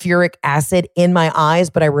sulfuric acid in my eyes,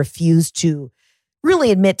 but I refused to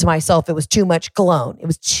really admit to myself it was too much cologne. It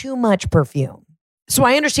was too much perfume. So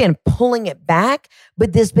I understand pulling it back,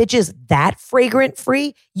 but this bitch is that fragrant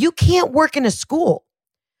free. You can't work in a school.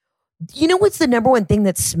 You know what's the number one thing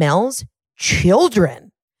that smells?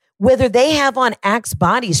 Children. Whether they have on Axe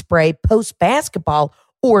body spray post-basketball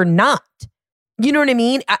or not. You know what I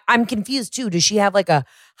mean? I'm confused too. Does she have a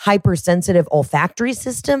hypersensitive olfactory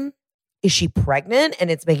system? Is she pregnant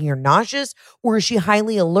and it's making her nauseous? Or is she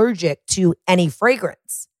highly allergic to any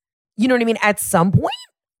fragrance? You know what I mean? At some point,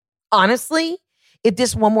 honestly, if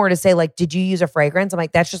this one were to say did you use a fragrance? I'm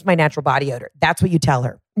that's just my natural body odor. That's what you tell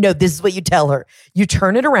her. No, this is what you tell her. You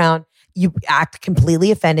turn it around. You act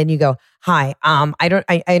completely offended and you go, hi,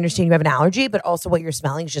 I understand you have an allergy, but also what you're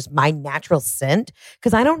smelling is just my natural scent.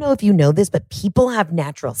 Because I don't know if you know this, but people have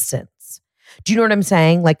natural scents. Do you know what I'm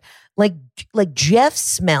saying? Like Jeff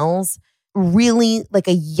smells really like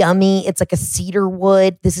a yummy, it's like a cedar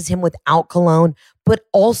wood. This is him without cologne, but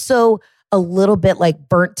also a little bit like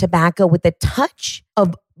burnt tobacco with a touch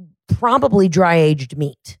of probably dry aged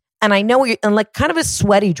meat. And I know and like kind of a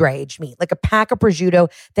sweaty dry aged meat, like a pack of prosciutto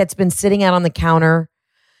that's been sitting out on the counter.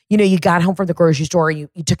 You know, you got home from the grocery store, you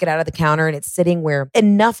took it out of the counter and it's sitting where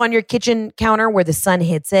enough on your kitchen counter where the sun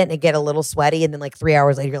hits it and it get a little sweaty. And then like 3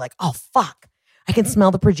 hours later, you're like, oh, fuck, I can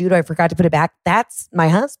smell the prosciutto. I forgot to put it back. That's my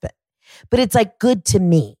husband. But it's like good to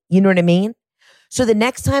me. You know what I mean? So the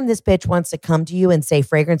next time this bitch wants to come to you and say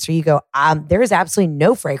fragrance for you, go, there is absolutely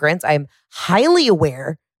no fragrance. I'm highly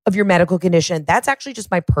aware of your medical condition. That's actually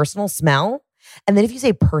just my personal smell. And then if you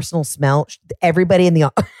say personal smell, everybody in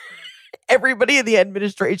the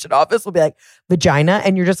administration office will be like, vagina.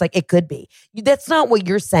 And you're just like, it could be. That's not what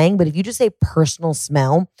you're saying. But if you just say personal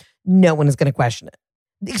smell, no one is going to question it.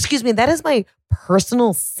 Excuse me, that is my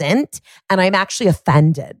personal scent. And I'm actually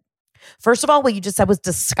offended. First of all, what you just said was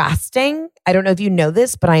disgusting. I don't know if you know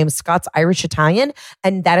this, but I am Scots Irish Italian,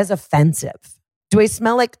 and that is offensive. Do I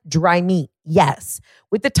smell like dry meat? Yes.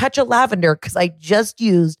 With the touch of lavender, because I just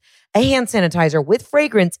used a hand sanitizer with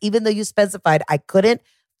fragrance, even though you specified I couldn't.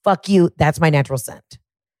 Fuck you. That's my natural scent.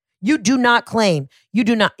 You do not claim. You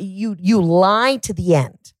do not. You lie to the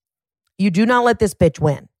end. You do not let this bitch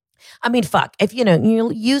win. I mean, fuck. If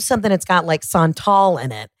you use something that's got like Santal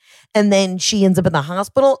in it, and then she ends up in the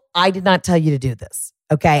hospital, I did not tell you to do this.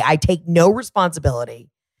 Okay. I take no responsibility,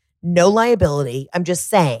 no liability. I'm just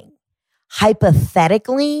saying,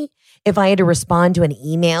 hypothetically, if I had to respond to an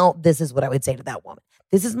email, this is what I would say to that woman.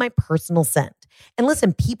 This is my personal scent. And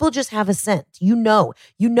listen, people just have a scent. You know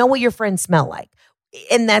what your friends smell like.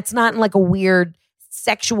 And that's not in like a weird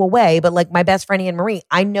sexual way, but like my best friend Anne Marie,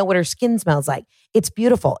 I know what her skin smells like. It's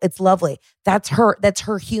beautiful. It's lovely. That's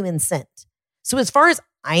her human scent. So as far as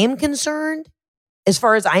I am concerned,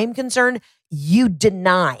 you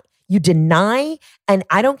deny. And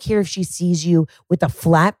I don't care if she sees you with a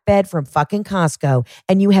flatbed from fucking Costco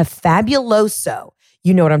and you have Fabuloso.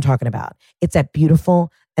 You know what I'm talking about. It's that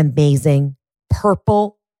beautiful, amazing,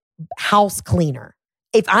 purple house cleaner.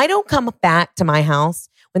 If I don't come back to my house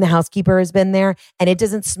when the housekeeper has been there and it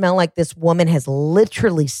doesn't smell like this woman has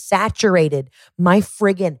literally saturated my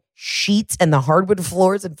friggin' sheets and the hardwood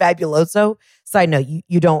floors in Fabuloso. Side note,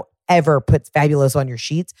 you don't ever put Fabuloso on your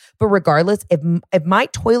sheets. But regardless, if my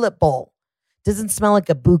toilet bowl doesn't smell like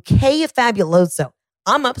a bouquet of Fabuloso,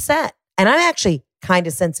 I'm upset. And I'm actually kind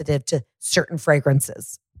of sensitive to certain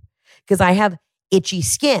fragrances because I have itchy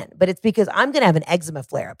skin, but it's because I'm going to have an eczema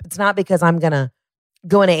flare-up. It's not because I'm going to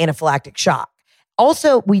go into anaphylactic shock.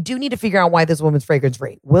 Also, we do need to figure out why this woman's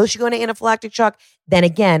fragrance-free. Will she go into anaphylactic shock? Then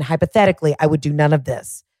again, hypothetically, I would do none of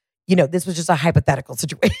this. This was just a hypothetical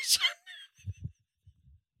situation.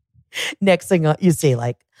 Next thing you see,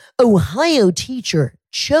 like, Ohio teacher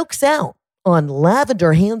chokes out on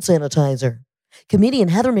lavender hand sanitizer. Comedian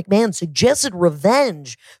Heather McMahon suggested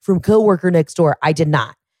revenge from coworker next door. I did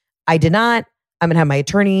not. I'm going to have my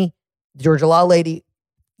attorney, the Georgia law lady,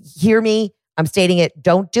 hear me. I'm stating it.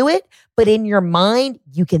 Don't do it. But in your mind,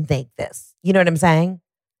 you can think this. You know what I'm saying?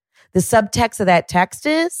 The subtext of that text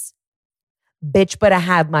is, bitch, but I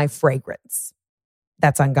have my fragrance.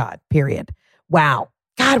 That's on God, period. Wow.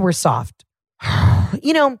 God, we're soft.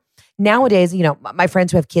 Nowadays, my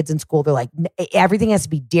friends who have kids in school, they're like, everything has to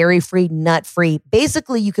be dairy-free, nut-free.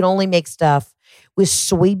 Basically, you can only make stuff with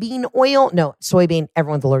soybean oil. No, soybean,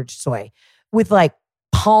 everyone's allergic to soy. With like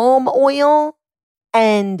palm oil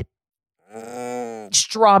and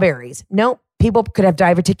strawberries. Nope. People could have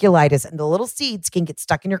diverticulitis and the little seeds can get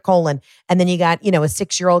stuck in your colon. And then you got, a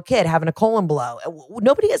 6-year-old kid having a colon blow.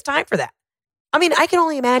 Nobody has time for that. I mean, I can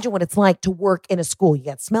only imagine what it's like to work in a school. You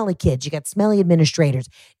got smelly kids, you got smelly administrators.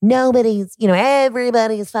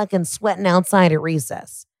 Everybody's fucking sweating outside at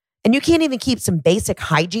recess. And you can't even keep some basic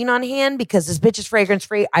hygiene on hand because this bitch is fragrance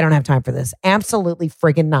free. I don't have time for this. Absolutely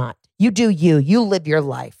friggin' not. You do you. You live your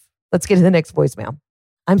life. Let's get to the next voicemail.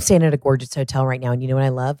 I'm staying at a gorgeous hotel right now. And you know what I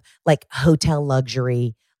love? Like hotel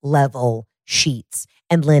luxury level sheets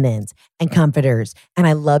and linens and comforters. And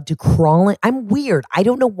I love to crawl in. I'm weird. I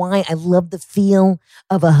don't know why. I love the feel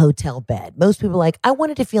of a hotel bed. Most people are like, I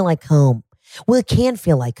want it to feel like home. Well, it can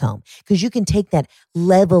feel like home because you can take that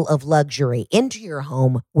level of luxury into your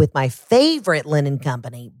home with my favorite linen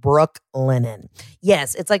company, Brooklinen.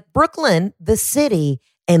 Yes, it's like Brooklyn, the city,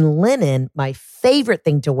 and linen, my favorite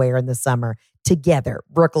thing to wear in the summer. together.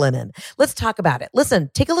 Brooklinen. Let's talk about it. Listen,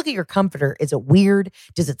 take a look at your comforter. Is it weird?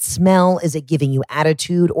 Does it smell? Is it giving you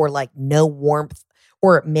attitude or like no warmth?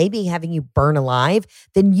 Or maybe having you burn alive,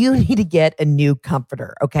 then you need to get a new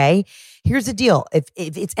comforter, okay? Here's the deal. If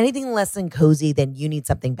it's anything less than cozy, then you need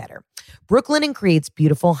something better. Brooklinen creates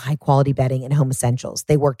beautiful, high-quality bedding and home essentials.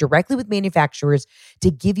 They work directly with manufacturers to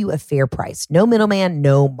give you a fair price. No middleman,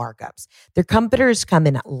 no markups. Their comforters come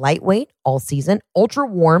in lightweight, all season, ultra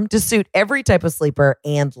warm to suit every type of sleeper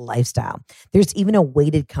and lifestyle. There's even a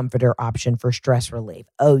weighted comforter option for stress relief.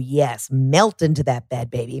 Oh yes, melt into that bed,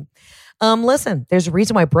 baby. Listen, there's a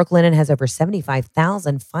reason why Brooklinen has over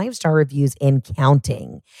 75,000 5-star reviews and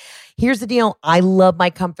counting. Here's the deal. I love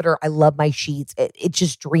my comforter. I love my sheets. It's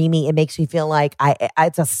just dreamy. It makes me feel like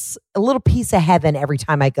it's a little piece of heaven every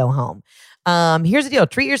time I go home. Here's the deal.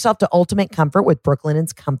 Treat yourself to ultimate comfort with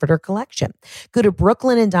Brooklinen's Comforter Collection. Go to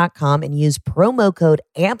brooklinen.com and use promo code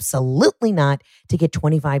ABSOLUTELYNOT to get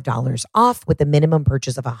 $25 off with a minimum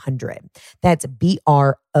purchase of $100. That's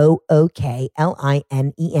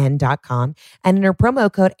BROOKLINEN.com and enter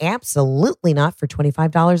promo code ABSOLUTELYNOT for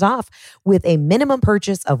 $25 off with a minimum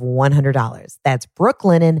purchase of $100. That's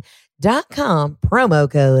brooklinen.com, promo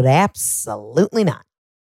code ABSOLUTELYNOT.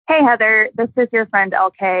 Hey, Heather, this is your friend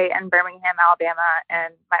LK in Birmingham, Alabama,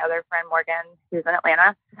 and my other friend Morgan, who's in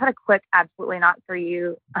Atlanta. Just had a quick absolutely not for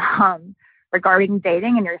you regarding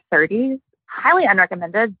dating in your 30s. Highly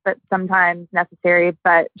unrecommended, but sometimes necessary.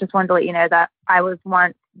 But just wanted to let you know that I was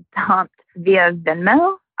once dumped via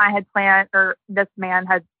Venmo. I had planned, or this man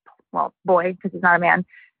had, well, boy, because he's not a man,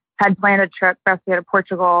 had planned a trip for us to go to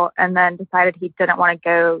Portugal and then decided he didn't want to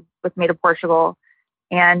go with me to Portugal.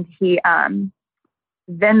 And he,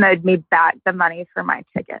 Venmo'd me back the money for my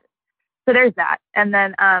ticket. So there's that. And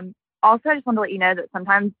then also I just wanted to let you know that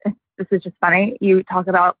sometimes, this is just funny, you talk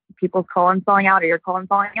about people's colons falling out or your colon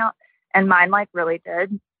falling out, and mine like really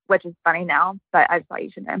did, which is funny now, but I just thought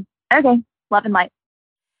you should know. Okay, love and light.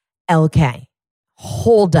 LK,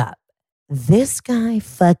 hold up. This guy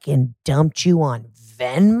fucking dumped you on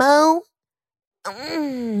Venmo?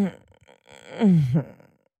 I'm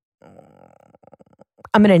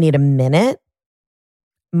going to need a minute.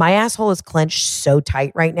 My asshole is clenched so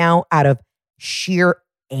tight right now out of sheer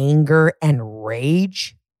anger and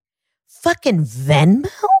rage. Fucking Venmo?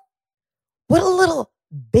 What a little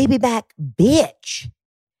baby back bitch.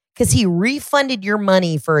 Because he refunded your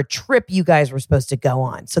money for a trip you guys were supposed to go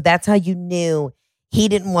on. So that's how you knew he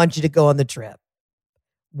didn't want you to go on the trip.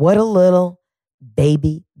 What a little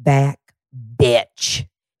baby back bitch.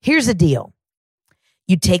 Here's the deal.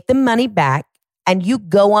 You take the money back and you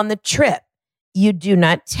go on the trip. You do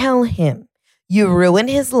not tell him. You ruin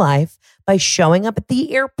his life by showing up at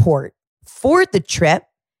the airport for the trip.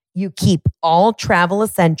 You keep all travel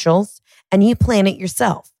essentials and you plan it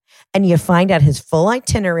yourself. And you find out his full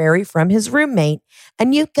itinerary from his roommate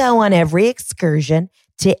and you go on every excursion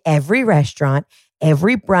to every restaurant,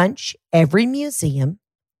 every brunch, every museum,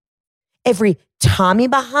 every Tommy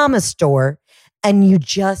Bahama store, and you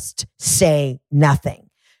just say nothing.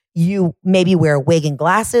 You maybe wear a wig and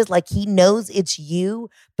glasses like he knows it's you,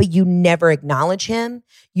 but you never acknowledge him.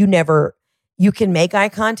 You can make eye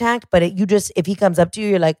contact, but if he comes up to you,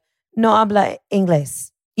 you're like, no habla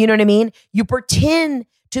inglés. You know what I mean? You pretend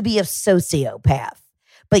to be a sociopath,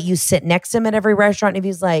 but you sit next to him at every restaurant. And if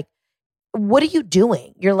he's like, what are you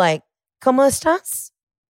doing? You're like, ¿Cómo estás?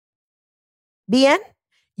 Bien?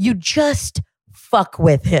 You just fuck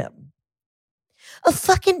with him. A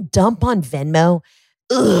fucking dump on Venmo.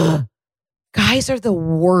 Ugh. Guys are the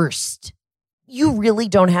worst. You really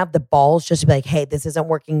don't have the balls just to be like, hey, this isn't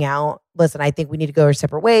working out. Listen, I think we need to go our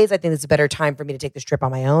separate ways. I think it's a better time for me to take this trip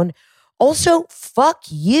on my own. Also, fuck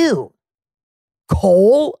you.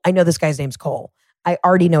 Cole. I know this guy's name's Cole. I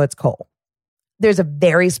already know it's Cole. There's a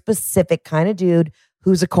very specific kind of dude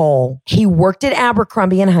who's a Cole. He worked at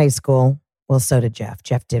Abercrombie in high school. Well, so did Jeff.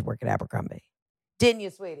 Jeff did work at Abercrombie. Didn't you,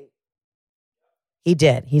 sweetie? He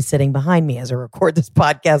did. He's sitting behind me as I record this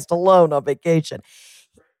podcast alone on vacation.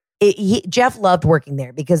 Jeff loved working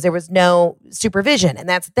there because there was no supervision. And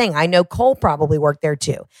that's the thing. I know Cole probably worked there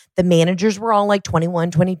too. The managers were all like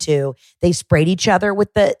 21, 22. They sprayed each other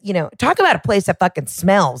with talk about a place that fucking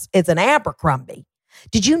smells. It's an Abercrombie.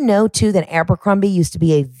 Did you know too that Abercrombie used to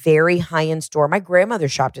be a very high-end store? My grandmother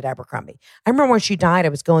shopped at Abercrombie. I remember when she died, I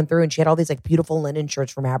was going through and she had all these like beautiful linen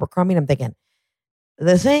shirts from Abercrombie. And I'm thinking,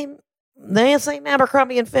 the same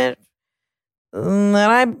Abercrombie and Fitch.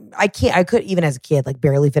 I could even as a kid like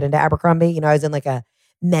barely fit into Abercrombie. I was in like a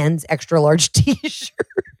men's extra large t-shirt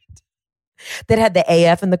that had the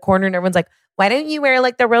AF in the corner and everyone's like, why don't you wear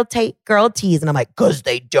like the real tight girl tees? And I'm like, cause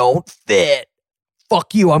they don't fit.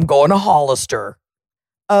 fuck you, I'm going to Hollister.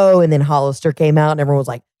 Oh, and then Hollister came out and everyone was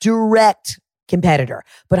like, direct competitor.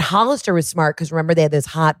 But Hollister was smart because remember they had those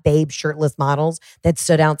hot babe shirtless models that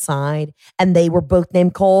stood outside and they were both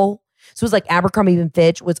named Cole. So it was like Abercrombie &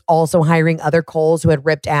 Fitch was also hiring other Coles who had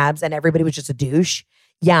ripped abs and everybody was just a douche.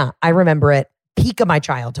 Yeah, I remember it. Peak of my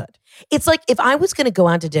childhood. It's like if I was going to go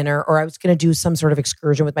out to dinner or I was going to do some sort of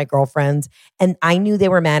excursion with my girlfriends and I knew they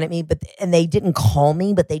were mad at me, and they didn't call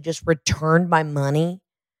me, but they just returned my money.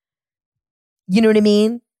 You know what I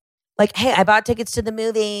mean? Like, hey, I bought tickets to the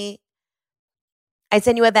movie. I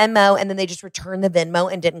sent you a Venmo, and then they just returned the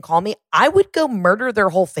Venmo and didn't call me. I would go murder their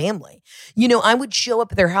whole family. You know, I would show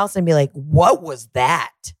up at their house and be like, what was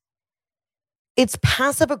that? It's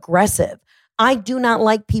passive aggressive. I do not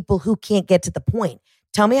like people who can't get to the point.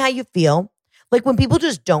 Tell me how you feel. Like when people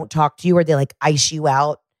just don't talk to you or they like ice you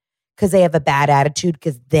out because they have a bad attitude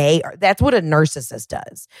because that's what a narcissist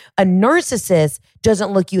does. A narcissist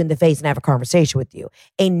doesn't look you in the face and have a conversation with you.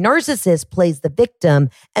 A narcissist plays the victim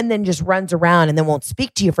and then just runs around and then won't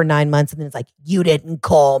speak to you for 9 months. And then it's like, you didn't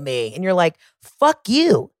call me. And you're like, fuck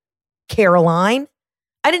you, Caroline.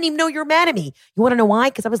 I didn't even know you were mad at me. You want to know why?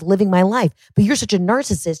 Because I was living my life. But you're such a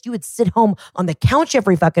narcissist. You would sit home on the couch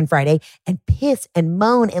every fucking Friday and piss and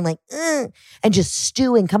moan and like, and just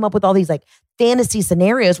stew and come up with all these like fantasy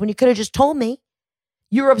scenarios when you could have just told me.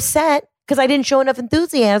 You're upset because I didn't show enough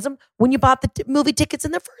enthusiasm when you bought the movie tickets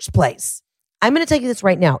in the first place. I'm going to tell you this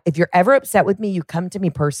right now. If you're ever upset with me, you come to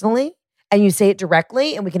me personally and you say it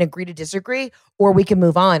directly and we can agree to disagree or we can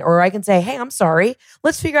move on. Or I can say, hey, I'm sorry.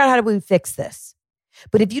 Let's figure out how do we fix this.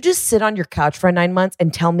 But if you just sit on your couch for 9 months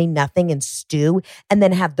and tell me nothing and stew and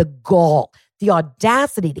then have the gall, the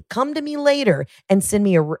audacity to come to me later and send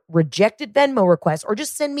me a rejected Venmo request or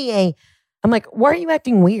just send me I'm like, why are you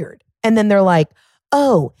acting weird? And then they're like,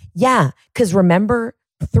 oh, yeah, because remember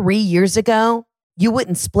 3 years ago, you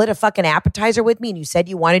wouldn't split a fucking appetizer with me and you said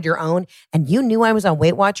you wanted your own and you knew I was on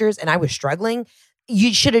Weight Watchers and I was struggling.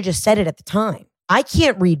 You should have just said it at the time. I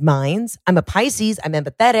can't read minds. I'm a Pisces. I'm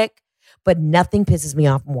empathetic. But nothing pisses me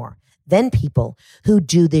off more than people who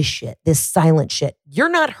do this shit, this silent shit. You're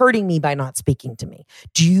not hurting me by not speaking to me.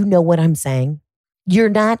 Do you know what I'm saying?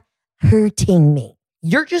 You're not hurting me.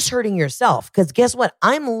 You're just hurting yourself because guess what?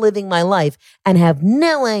 I'm living my life and have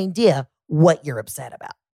no idea what you're upset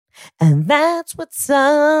about. And that's what's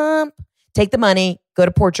up. Take the money, go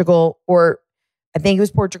to Portugal, or I think it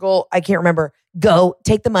was Portugal. I can't remember. Go,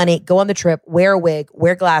 take the money, go on the trip, wear a wig,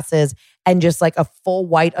 wear glasses, and just like a full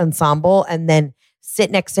white ensemble, and then sit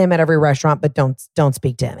next to him at every restaurant, but don't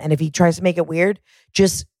speak to him. And if he tries to make it weird,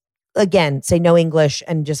 just again, say no English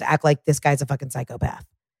and just act like this guy's a fucking psychopath.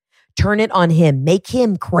 Turn it on him. Make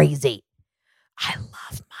him crazy. I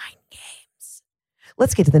love mind games.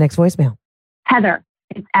 Let's get to the next voicemail. Heather,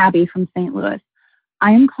 it's Abby from St. Louis.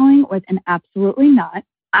 I am calling with an absolutely not.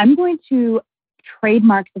 I'm going to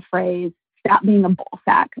trademark the phrase, stop being a ball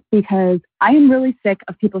sack, because I am really sick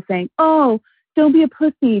of people saying, oh, don't be a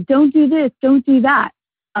pussy. Don't do this. Don't do that.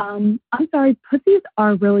 I'm sorry. Pussies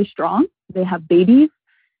are really strong. They have babies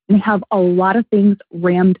and they have a lot of things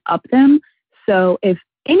rammed up them. So if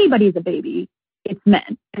anybody's a baby, it's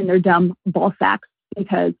men, and they're dumb ball sacks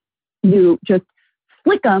because you just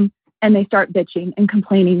flick them and they start bitching and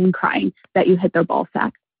complaining and crying that you hit their ball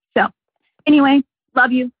sack. So anyway,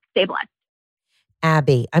 love you. Stay blessed.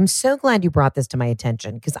 Abby, I'm so glad you brought this to my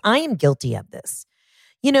attention because I am guilty of this.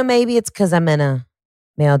 You know, maybe it's because I'm in a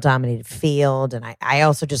male-dominated field and I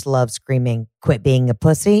also just love screaming, quit being a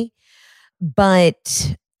pussy.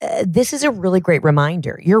 But this is a really great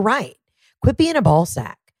reminder. You're right. Quit being a ball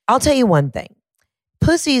sack. I'll tell you one thing.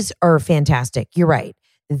 Pussies are fantastic. You're right.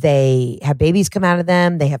 They have babies come out of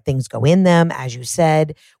them. They have things go in them. As you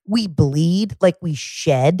said, we bleed, like we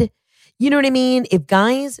shed. You know what I mean? If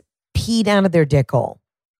guys peed out of their dick hole,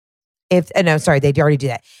 they already do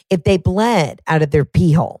that. If they bled out of their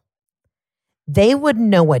pee hole, they wouldn't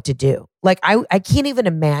know what to do. Like I can't even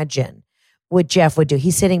imagine what Jeff would do.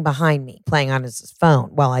 He's sitting behind me playing on his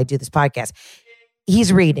phone while I do this podcast.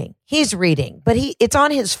 He's reading, but it's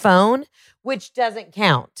on his phone, which doesn't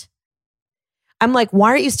count. I'm like,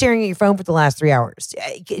 why are you staring at your phone for the last 3 hours?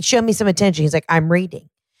 Show me some attention. He's like, I'm reading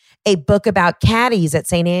a book about caddies at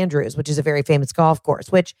St. Andrews, which is a very famous golf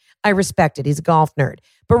course, which I respected. He's a golf nerd.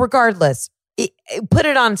 But regardless, put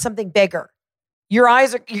it on something bigger. Your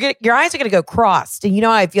eyes are going to go crossed. And you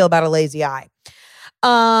know how I feel about a lazy eye.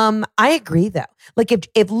 I agree though. Like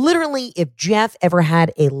if Jeff ever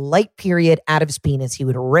had a light period out of his penis, he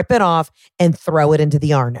would rip it off and throw it into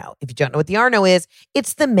the Arno. If you don't know what the Arno is,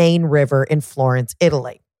 it's the main river in Florence,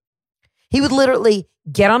 Italy. He would literally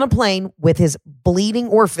get on a plane with his bleeding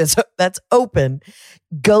orifice that's open,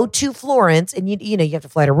 go to Florence, and you have to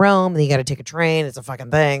fly to Rome, and you got to take a train. It's a fucking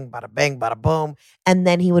thing, bada bing, bada boom. And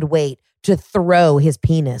then he would wait to throw his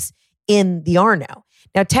penis in the Arno.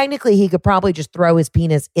 Now, technically, he could probably just throw his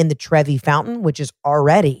penis in the Trevi Fountain, which is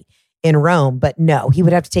already in Rome. But no, he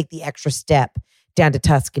would have to take the extra step down to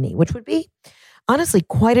Tuscany, which would be honestly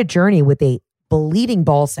quite a journey with a bleeding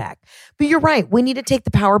ball sack. But you're right. We need to take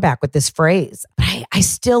the power back with this phrase. But I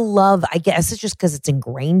still love, I guess it's just because it's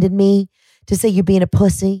ingrained in me to say you're being a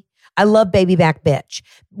pussy. I love baby back bitch.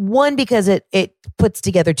 One, because it puts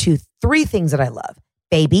together three things that I love.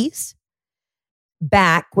 Babies,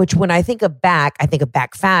 back, which when I think of back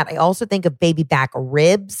fat. I also think of baby back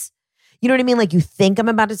ribs. You know what I mean? Like you think I'm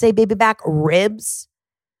about to say baby back ribs,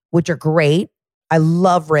 which are great. I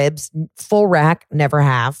love ribs, full rack, never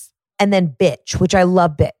have. And then bitch, which I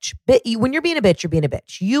love bitch. When you're being a bitch, you're being a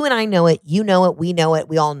bitch. You and I know it. You know it. We know it.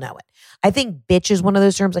 We all know it. I think bitch is one of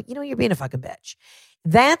those terms like, you're being a fucking bitch.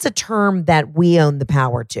 That's a term that we own the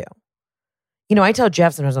power to. I tell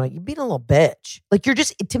Jeff sometimes, I'm like, you're being a little bitch. Like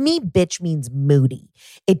to me, bitch means moody.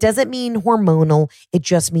 It doesn't mean hormonal. It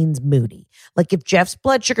just means moody. Like if Jeff's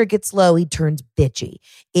blood sugar gets low, he turns bitchy.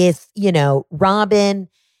 If, Robin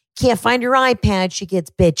can't find your iPad, she gets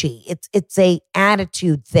bitchy. It's a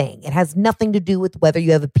attitude thing. It has nothing to do with whether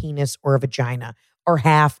you have a penis or a vagina or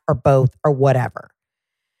half or both or whatever.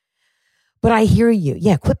 But I hear you.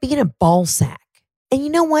 Yeah, quit being a ball sack. And you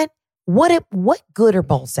know what? What good are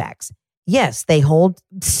ball sacks? Yes, they hold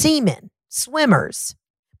semen, swimmers,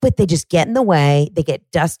 but they just get in the way. They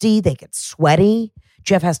get dusty. They get sweaty.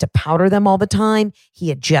 Jeff has to powder them all the time.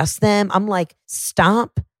 He adjusts them. I'm like,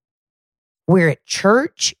 stop. We're at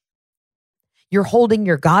church. You're holding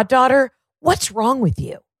your goddaughter. What's wrong with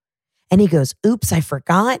you? And he goes, oops, I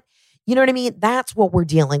forgot. You know what I mean? That's what we're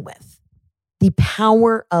dealing with. The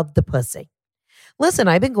power of the pussy. Listen,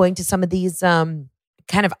 I've been going to some of these kind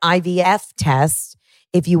of IVF tests,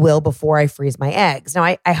 if you will, before I freeze my eggs. Now,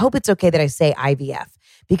 I hope it's okay that I say IVF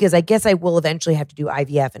because I guess I will eventually have to do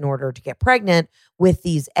IVF in order to get pregnant with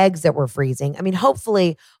these eggs that we're freezing. I mean,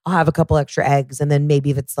 hopefully I'll have a couple extra eggs and then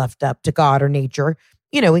maybe if it's left up to God or nature,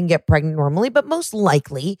 we can get pregnant normally. But most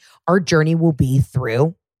likely our journey will be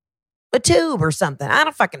through a tube or something. I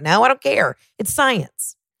don't fucking know. I don't care. It's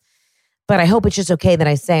science. But I hope it's just okay that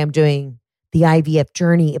I say I'm doing the IVF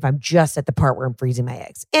journey if I'm just at the part where I'm freezing my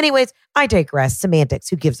eggs. Anyways, I digress. Semantics.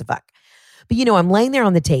 Who gives a fuck? But I'm laying there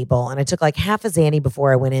on the table and I took like half a Xanny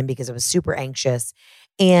before I went in because I was super anxious.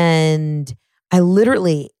 And I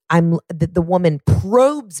literally, the woman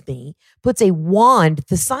probes me, puts a wand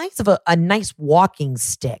the size of a nice walking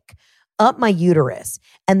stick up my uterus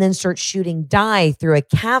and then starts shooting dye through a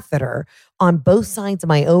catheter on both sides of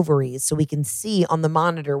my ovaries so we can see on the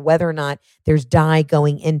monitor whether or not there's dye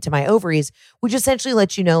going into my ovaries, which essentially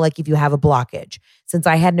lets you know, like if you have a blockage. Since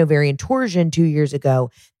I had an ovarian torsion 2 years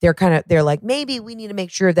ago, they're like, maybe we need to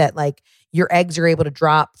make sure that like your eggs are able to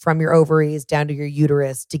drop from your ovaries down to your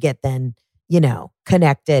uterus to get then,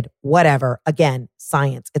 connected, whatever. Again,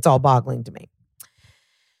 science. It's all boggling to me.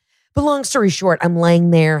 But long story short, I'm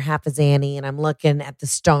laying there half a Xanny and I'm looking at the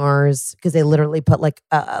stars because they literally put like,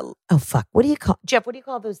 oh fuck, what do you call, Jeff, what do you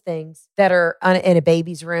call those things that are in a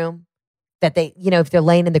baby's room that they, if they're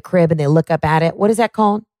laying in the crib and they look up at it, what is that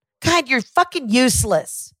called? God, you're fucking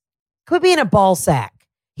useless. Quit being a ball sack.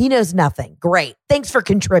 He knows nothing. Great. Thanks for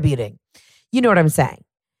contributing. You know what I'm saying?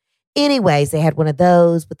 Anyways, they had one of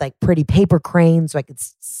those with like pretty paper cranes so I could,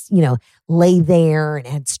 lay there and it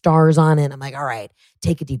had stars on it. I'm like, all right,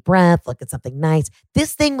 take a deep breath, look at something nice.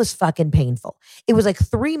 This thing was fucking painful. It was like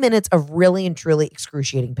 3 minutes of really and truly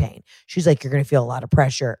excruciating pain. She's like, you're going to feel a lot of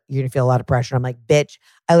pressure. You're going to feel a lot of pressure. I'm like, bitch,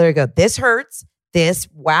 I literally go, this hurts. This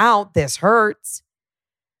hurts.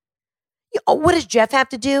 What does Jeff have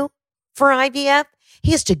to do for IVF?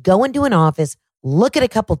 He has to go into an office, look at a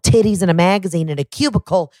couple titties in a magazine in a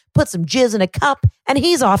cubicle, put some jizz in a cup, and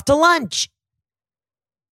he's off to lunch.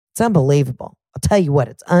 It's unbelievable. I'll tell you what,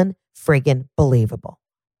 it's unfriggin' believable.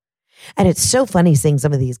 And it's so funny seeing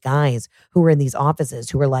some of these guys who are in these offices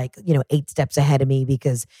who are like, 8 steps ahead of me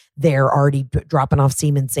because they're already dropping off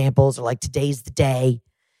semen samples or like today's the day.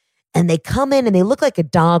 And they come in and they look like a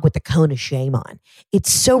dog with the cone of shame on.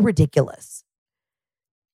 It's so ridiculous.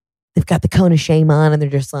 They've got the cone of shame on and they're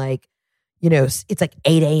just like, it's like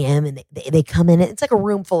 8 a.m. and they come in. It's like a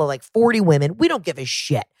room full of like 40 women. We don't give a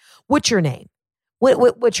shit. What's your name?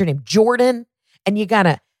 What's your name? Jordan? And you got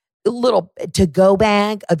a little to-go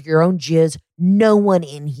bag of your own jizz. No one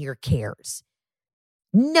in here cares.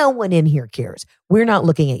 No one in here cares. We're not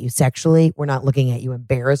looking at you sexually. We're not looking at you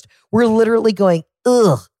embarrassed. We're literally going,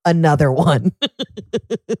 ugh, another one.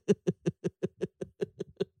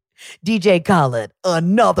 DJ Khaled,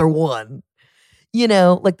 another one. You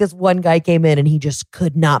know, like this one guy came in and he just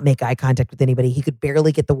could not make eye contact with anybody. He could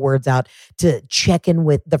barely get the words out to check in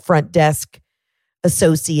with the front desk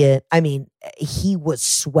associate. I mean, he was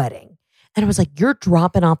sweating. And I was like, you're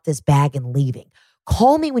dropping off this bag and leaving.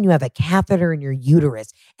 Call me when you have a catheter in your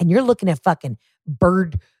uterus and you're looking at fucking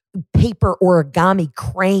bird paper origami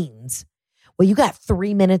cranes. Well, you got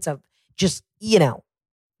 3 minutes of just, you know,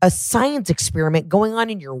 a science experiment going on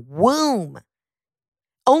in your womb.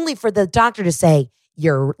 Only for the doctor to say,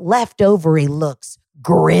 your left ovary looks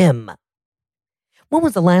grim. When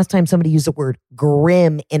was the last time somebody used the word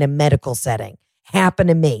grim in a medical setting? Happened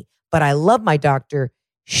to me. But I love my doctor.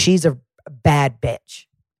 She's a bad bitch.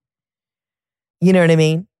 You know what I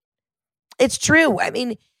mean? It's true. I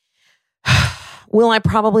mean, will I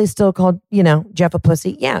probably still call, you know, Jeff a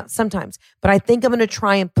pussy? Yeah, sometimes. But I think I'm going to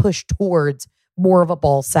try and push towards more of a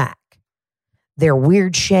ball sack. They're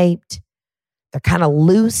weird shaped. They're kind of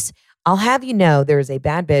loose. I'll have you know, there's a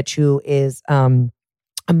bad bitch who is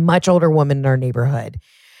a much older woman in our neighborhood.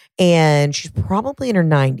 And she's probably in her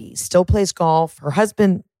 90s, still plays golf. Her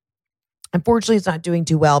husband, unfortunately, is not doing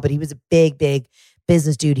too well, but he was a big, big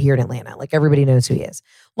business dude here in Atlanta. Like everybody knows who he is.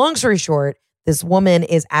 Long story short, this woman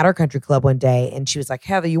is at our country club one day and she was like,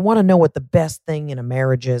 Heather, you want to know what the best thing in a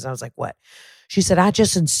marriage is? I was like, what? She said, I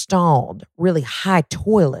just installed really high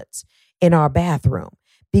toilets in our bathroom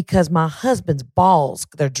because my husband's balls,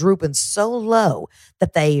 they're drooping so low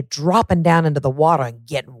that they dropping down into the water and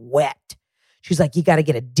getting wet. She's like, you got to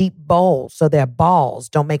get a deep bowl so their balls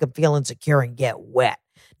don't make them feel insecure and get wet.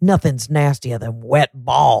 Nothing's nastier than wet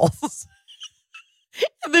balls.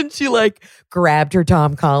 And then she like grabbed her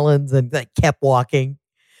Tom Collins and like kept walking,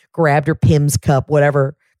 grabbed her Pim's cup,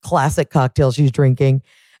 whatever classic cocktail she's drinking.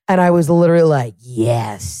 And I was literally like,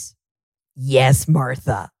 yes,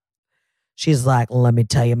 Martha. She's like, let me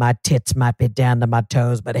tell you, my tits might be down to my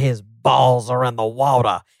toes, but his balls are in the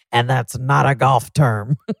water. And that's not a golf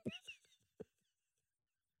term.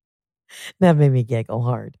 That made me giggle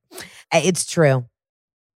hard. It's true.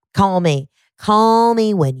 Call me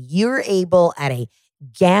when you're able at a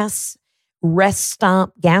gas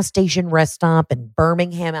station rest stop in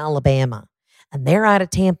Birmingham, Alabama, and they're out of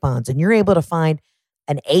tampons and you're able to find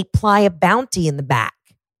an 8-ply of Bounty in the back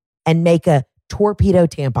and make a torpedo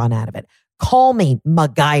tampon out of it. Call me,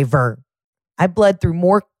 MacGyver. I bled through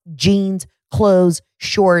more jeans, clothes,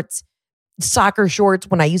 shorts, soccer shorts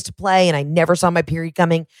when I used to play and I never saw my period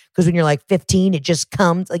coming because when you're like 15, it just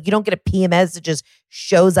comes. Like you don't get a PMS. It just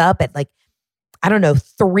shows up at like, I don't know,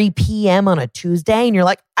 3 p.m. on a Tuesday. And you're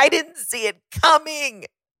like, I didn't see it coming.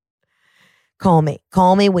 Call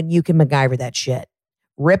me when you can MacGyver that shit.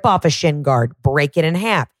 Rip off a shin guard, break it in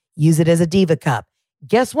half, use it as a diva cup.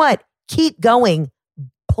 Guess what? Keep going,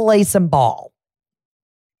 play some ball.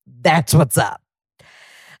 That's what's up.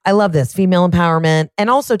 I love this female empowerment. And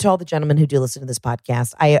also to all the gentlemen who do listen to this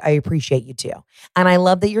podcast, I appreciate you too. And I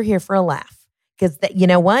love that you're here for a laugh because you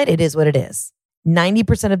know what? It is what it is.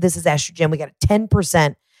 90% of this is estrogen. We got a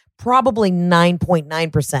 10%, probably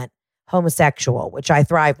 9.9% homosexual, which I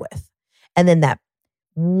thrive with. And then that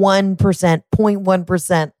 1%,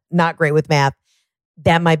 0.1%, not great with math,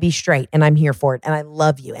 that might be straight. And I'm here for it. And I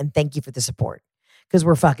love you. And thank you for the support because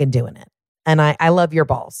we're fucking doing it. And I love your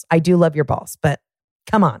balls. I do love your balls, but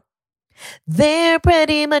come on. They're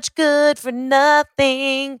pretty much good for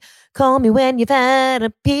nothing. Call me when you've had a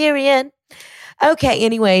period. Okay,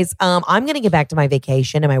 anyways, I'm going to get back to my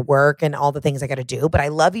vacation and my work and all the things I got to do, but I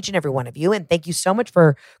love each and every one of you, and thank you so much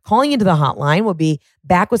for calling into the hotline. We'll be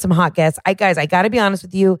back with some hot guests. Guys, I got to be honest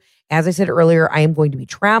with you. As I said earlier, I am going to be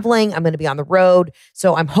traveling. I'm going to be on the road,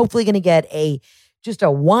 so I'm hopefully going to get just a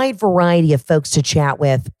wide variety of folks to chat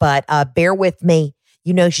with, but bear with me.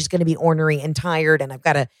 You know she's going to be ornery and tired, and I've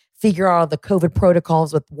got to figure out all the COVID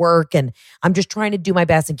protocols with work. And I'm just trying to do my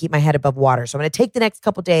best and keep my head above water. So I'm going to take the next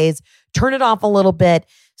couple days, turn it off a little bit,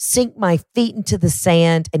 sink my feet into the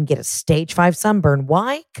sand and get a stage 5 sunburn.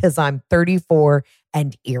 Why? Because I'm 34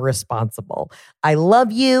 and irresponsible. I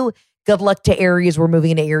love you. Good luck to Aries. We're moving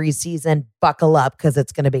into Aries season. Buckle up because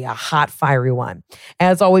it's going to be a hot, fiery one.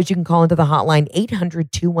 As always, you can call into the hotline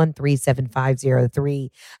 800-213-7503.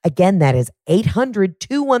 Again, that is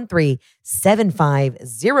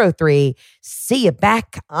 800-213-7503. See you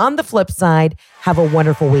back on the flip side. Have a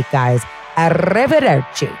wonderful week, guys.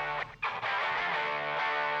 Arrivederci.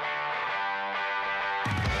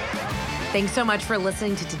 Thanks so much for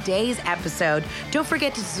listening to today's episode. Don't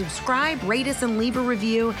forget to subscribe, rate us, and leave a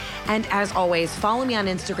review. And as always, follow me on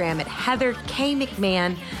Instagram at Heather K.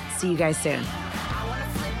 McMahon. See you guys soon.